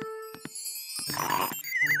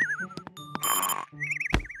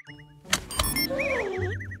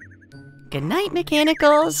 Good night,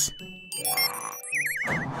 mechanicals.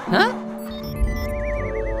 Huh?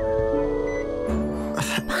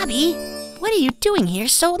 Bobby, what are you doing here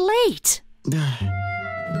so late?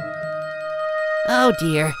 Oh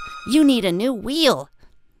dear, you need a new wheel.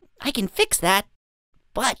 I can fix that,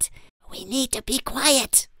 but we need to be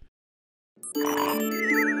quiet.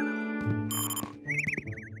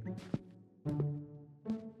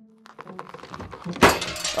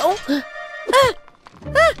 Oh!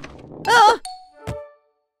 Oh!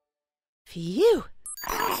 Phew!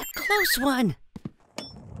 That was a close one.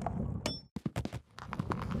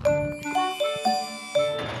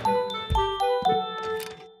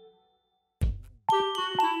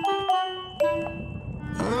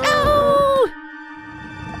 No!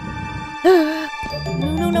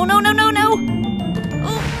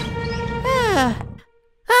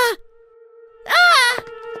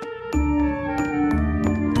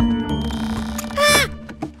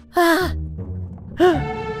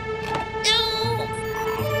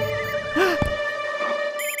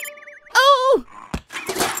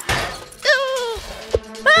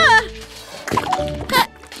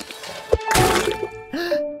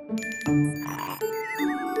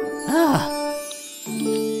 Oh.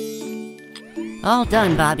 All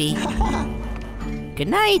done, Bobby. Good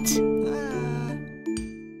night.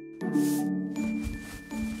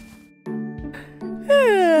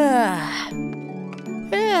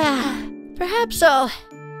 Perhaps I'll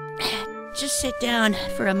just sit down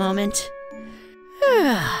for a moment.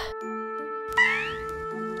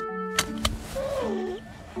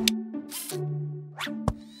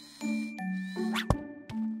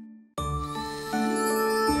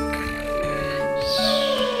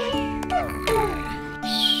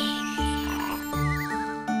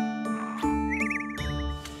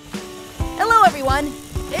 Hello, everyone.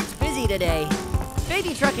 It's busy today.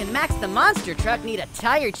 Baby Truck and Max the Monster Truck need a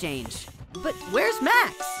tire change. But where's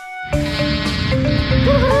Max?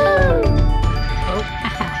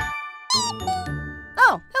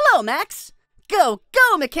 Oh, hello, Max. Go,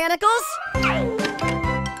 mechanicals! Yellow!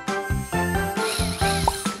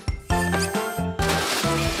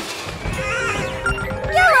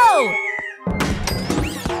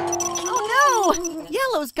 Oh no!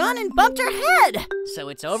 Yellow's gone and bumped her head. So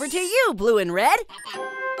it's over to you, Blue and Red.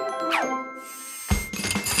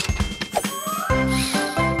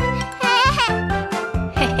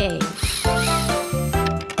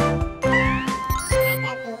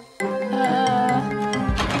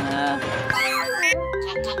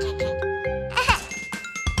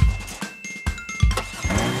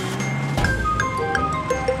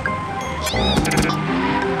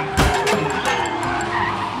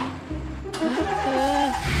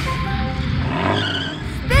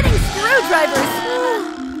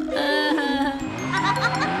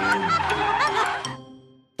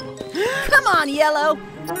 Come on, Yellow!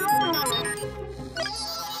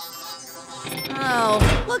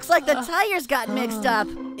 Oh, looks like the tires got mixed up.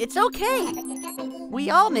 It's okay. We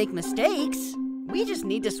all make mistakes. We just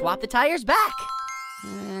need to swap the tires back.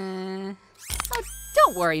 Oh,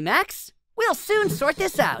 don't worry, Max. We'll soon sort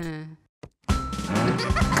this out.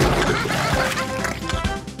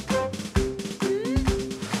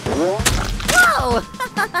 Whoa!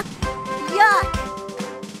 Yuck!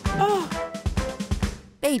 Oh.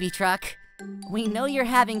 Baby Truck, we know you're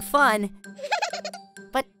having fun,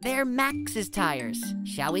 but they're Max's tires.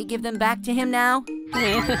 Shall we give them back to him now?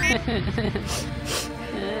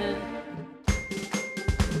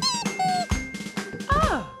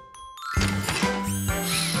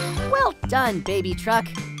 done, baby truck.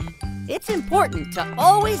 It's important to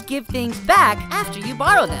always give things back after you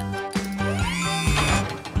borrow them.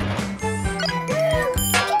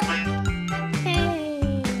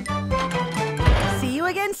 See you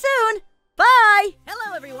again soon. Bye.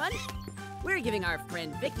 Hello, everyone. We're giving our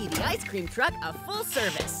friend Vicky the ice cream truck a full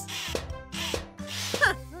service.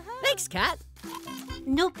 Huh. Thanks, Kat.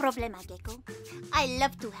 No problema, Gecko. I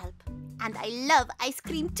love to help. And I love ice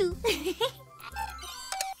cream too.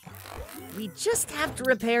 We just have to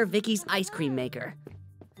repair Vicky's ice cream maker.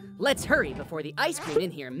 Let's hurry before the ice cream in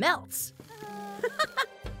here melts.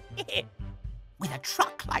 With a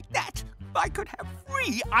truck like that, I could have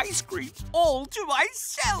free ice cream all to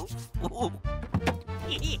myself.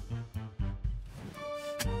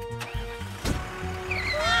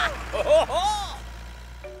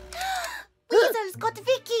 Weasel's got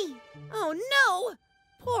Vicky. Oh no!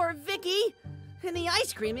 Poor Vicky! And the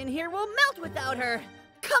ice cream in here will melt without her.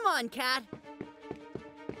 Come on, Kat.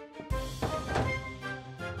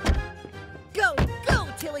 Go, go,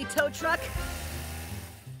 Tilly Tow Truck.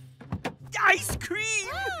 Ice cream!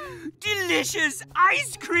 Delicious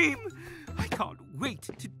ice cream! I can't wait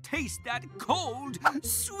to taste that cold,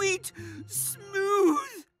 sweet,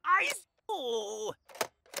 smooth ice. Oh!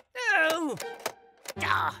 Oh!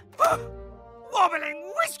 Ah!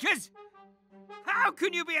 Wobbling whiskers! How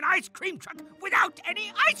can you be an ice cream truck without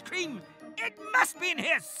any ice cream? It must be in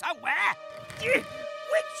here somewhere. Which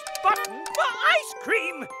button for ice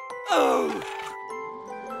cream? Oh!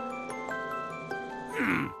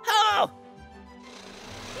 Oh!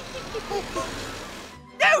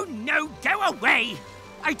 No, no, go away!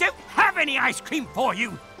 I don't have any ice cream for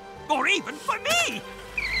you, or even for me!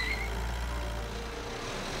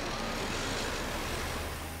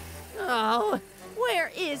 Oh, where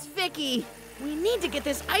is Vicky? We need to get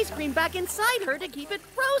this ice cream back inside her to keep it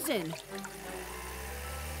frozen.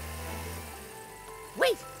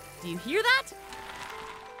 Wait, do you hear that?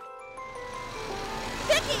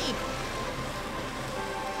 Vicky!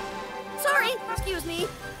 Sorry, excuse me.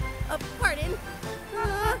 Pardon.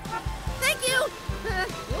 Thank you.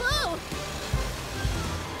 Whoa!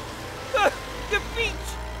 The beach!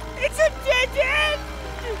 It's a dead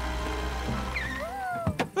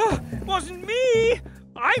end! Wasn't me!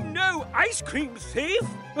 I'm no ice cream thief!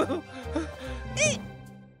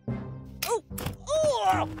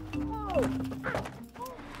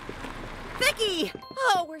 Vicky!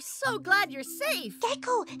 Oh, we're so glad you're safe.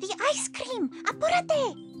 Gecko, the ice cream.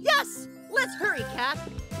 Apúrate. Yes! Let's hurry, Kat.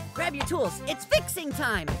 Grab your tools. It's fixing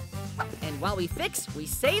time. And while we fix, we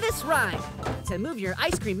say this rhyme. To move your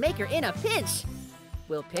ice cream maker in a pinch,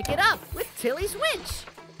 we'll pick it up with Tilly's winch.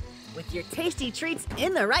 With your tasty treats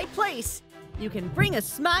in the right place, you can bring a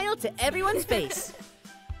smile to everyone's face.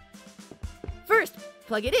 First,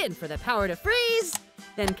 plug it in for the power to freeze,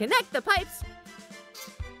 then connect the pipes,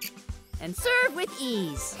 and serve with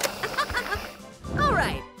ease. All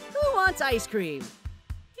right, who wants ice cream?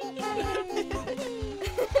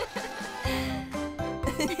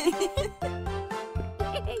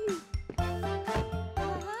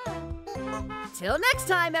 Till next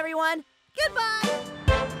time, everyone. Goodbye.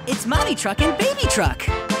 It's Mommy Truck and Baby Truck.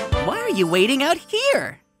 Why are you waiting out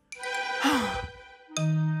here?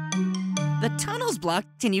 The tunnel's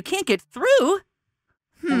blocked and you can't get through?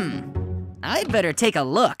 I'd better take a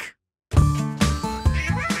look.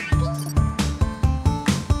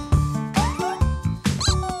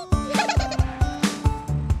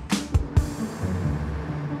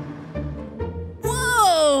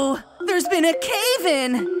 Whoa! There's been a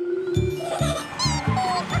cave-in!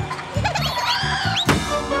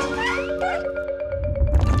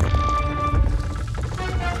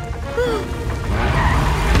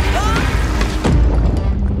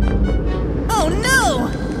 Oh no!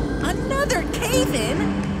 Another cave-in?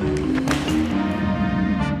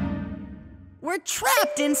 We're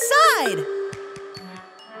trapped inside!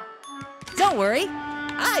 Don't worry,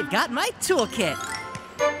 I've got my toolkit.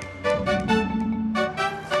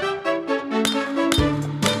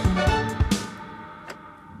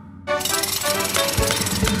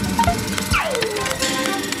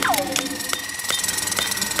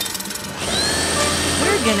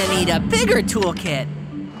 We're gonna need a bigger toolkit.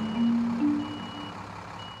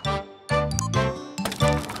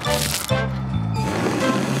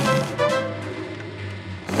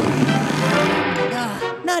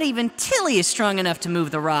 Not even Tilly is strong enough to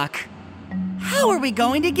move the rock. How are we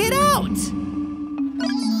going to get out?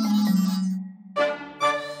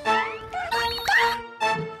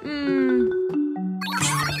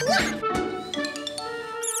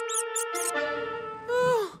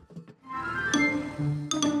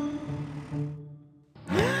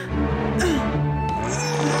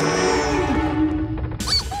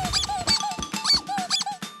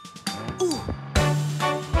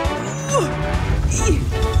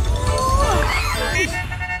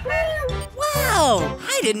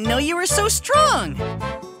 didn't know you were so strong.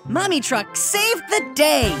 Mommy Truck saved the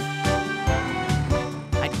day.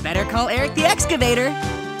 I'd better call Eric the excavator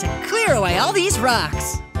to clear away all these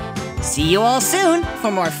rocks. See you all soon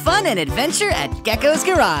for more fun and adventure at Gecko's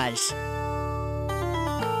Garage.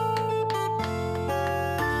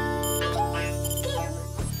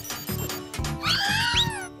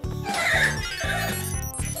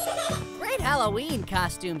 Great Halloween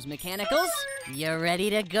costumes, Mechanicals. You ready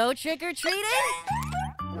to go trick-or-treating?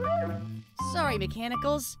 Sorry,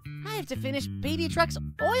 Mechanicals. I have to finish Baby Truck's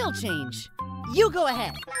oil change. You go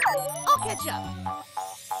ahead. I'll catch up.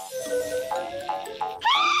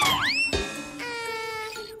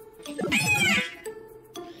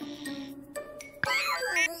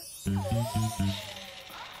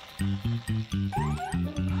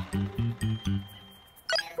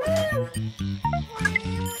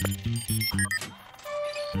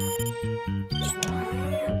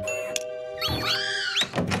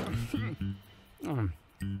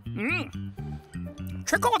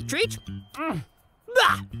 Trick or treat?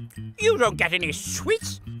 Bah! You don't get any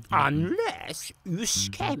sweets unless you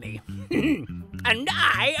scare me. And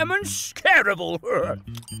I am unscarable.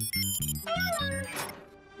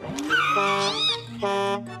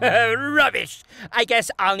 Rubbish! I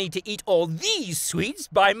guess I'll need to eat all these sweets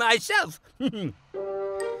by myself.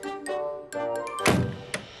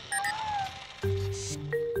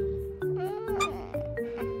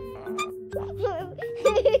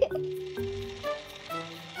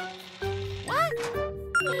 What?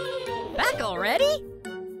 Back already?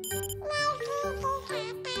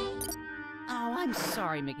 Oh, I'm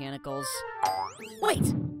sorry, Mechanicals.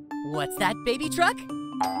 Wait, what's that, Baby Truck?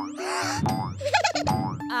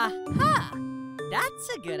 Aha! That's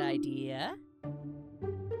a good idea.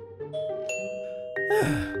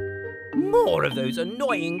 More of those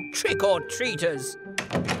annoying trick-or-treaters.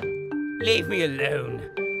 Leave me alone.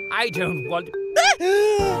 I don't want...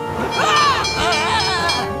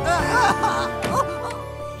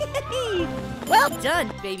 Well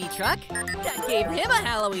done, Baby Truck. That gave him a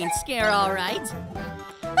Halloween scare, all right.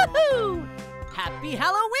 Woohoo! Happy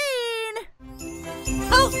Halloween!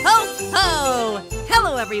 Ho, ho, ho!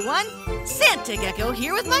 Hello, everyone. Santa Gecko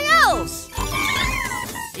here with my elves.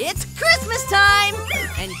 It's Christmas time,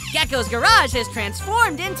 and Gecko's Garage has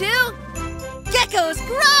transformed into Gecko's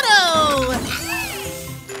Grotto!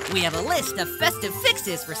 We have a list of festive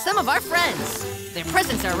fixes for some of our friends. Their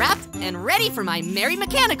presents are wrapped and ready for my merry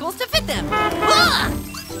mechanicals to fit them. Ah!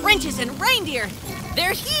 Wrenches and reindeer,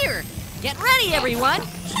 they're here. Get ready, everyone.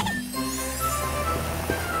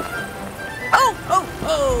 Ho, ho,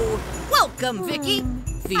 ho! Welcome, Vicky,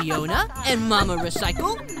 Fiona, and Mama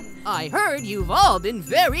Recycle. I heard you've all been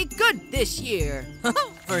very good this year.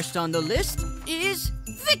 First on the list is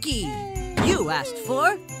Vicky. You asked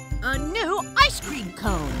for a new ice cream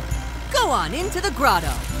cone. Go on into the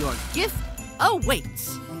grotto. Your gift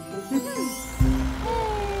awaits.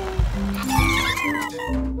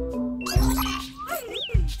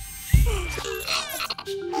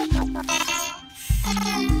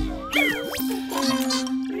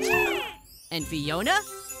 And Fiona,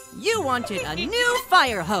 you wanted a new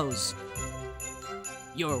fire hose.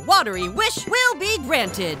 Your watery wish will be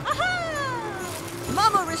granted. Aha!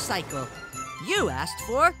 Mama Recycle, you asked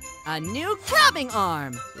for a new grabbing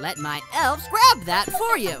arm. Let my elves grab that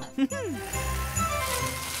for you.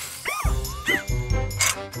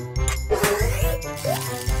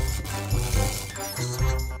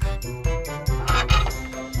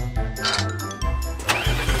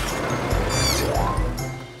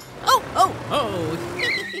 Oh, oh, oh.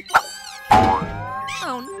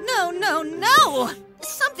 Oh, no, no, no!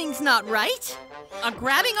 Something's not right. A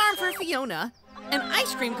grabbing arm for Fiona, an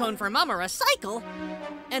ice cream cone for Mama Recycle,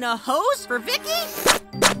 and a hose for Vicky?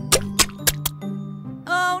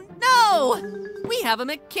 Oh, no! We have a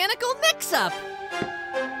mechanical mix-up.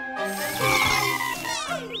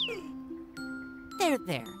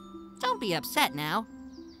 There. Don't be upset now.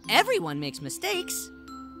 Everyone makes mistakes.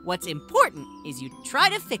 What's important is you try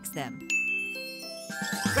to fix them.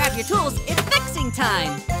 Grab your tools, it's fixing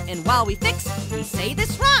time. And while we fix, we say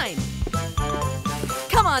this rhyme.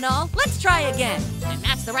 Come on all, let's try again. And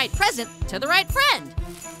match the right present to the right friend.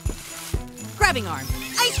 Grabbing arm,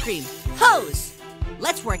 ice cream, hose.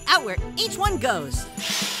 Let's work out where each one goes.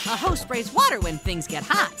 A hose sprays water when things get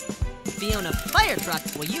hot. Fiona Fire Truck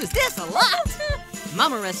will use this a lot.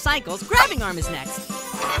 Mama Recycle's grabbing arm is next.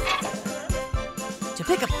 To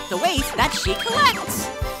pick up the waste that she collects.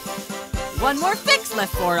 One more fix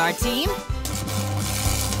left for our team.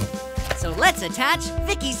 So let's attach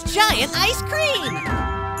Vicky's giant ice cream.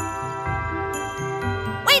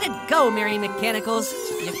 Way to go, Merry Mechanicals!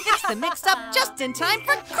 You fixed the mix-up just in time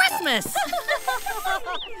for Christmas!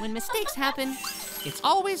 When mistakes happen, it's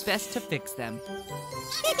always best to fix them.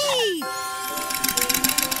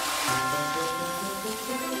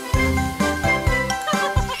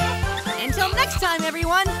 Until next time,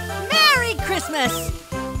 everyone, Merry Christmas!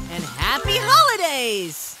 And Happy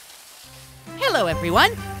Holidays! Hello,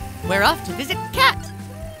 everyone. We're off to visit Kat.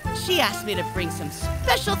 She asked me to bring some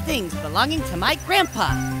special things belonging to my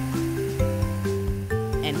grandpa.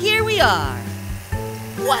 And here we are.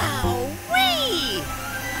 Wow-wee!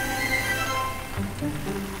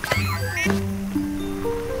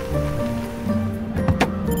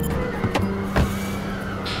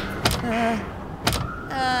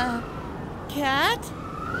 Kat?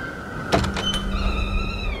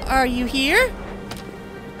 Are you here?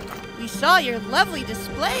 We saw your lovely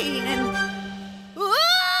display and...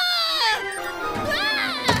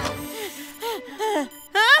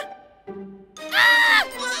 Huh?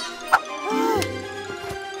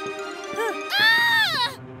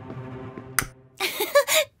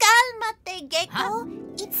 Cálmate, Gecko.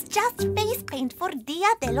 It's just face paint for Dia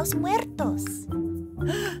de los Muertos.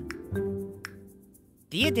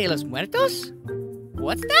 Dia de los Muertos?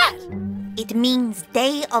 What's that? It means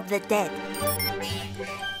Day of the Dead.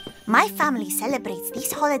 My family celebrates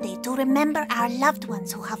this holiday to remember our loved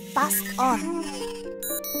ones who have passed on.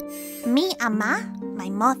 Mi ama, my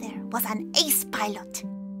mother, was an ace pilot.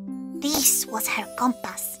 This was her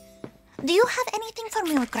compass. Do you have anything for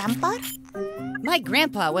me, Grandpa? My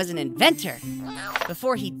grandpa was an inventor.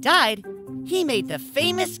 Before he died, he made the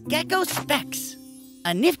famous Gecko Specs.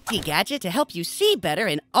 A nifty gadget to help you see better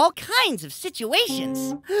in all kinds of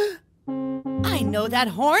situations. I know that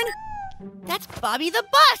horn. That's Bobby the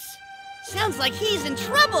Bus. Sounds like he's in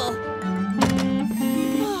trouble.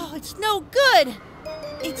 Oh, it's no good.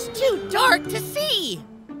 It's too dark to see.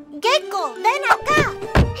 Gecko, ven acá.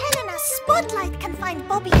 Helena's spotlight can find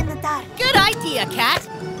Bobby in the dark. Good idea, Kat.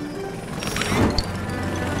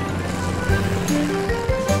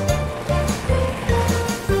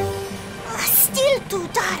 Still too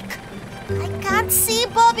dark. I can't see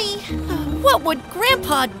Bobby. What would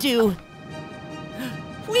Grandpa do?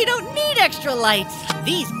 We don't need extra lights.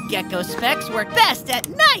 These Gecko Specs work best at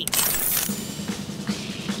night.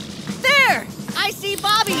 There! I see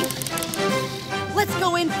Bobby. Let's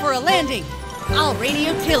go in for a landing. I'll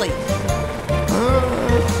radio Tilly.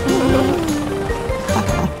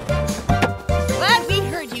 Glad we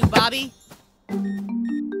heard you, Bobby.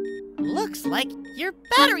 Looks like your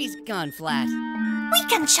battery's gone flat. We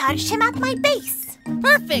can charge him at my base.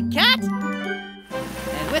 Perfect, Kat!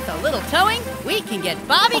 And with a little towing, we can get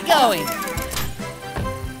Bobby going.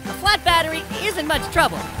 A flat battery isn't much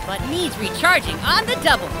trouble, but needs recharging on the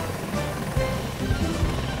double.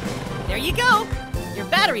 There you go. Your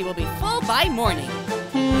battery will be full by morning.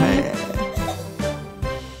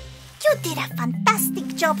 You did a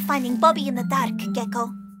fantastic job finding Bobby in the dark,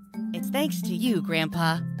 Gecko. It's thanks to you,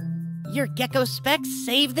 Grandpa. Your Gecko Specs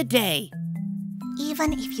save the day.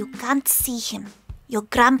 Even if you can't see him, your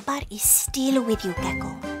grandpa is still with you,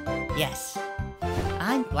 Gecko. Yes,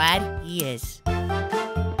 I'm glad he is.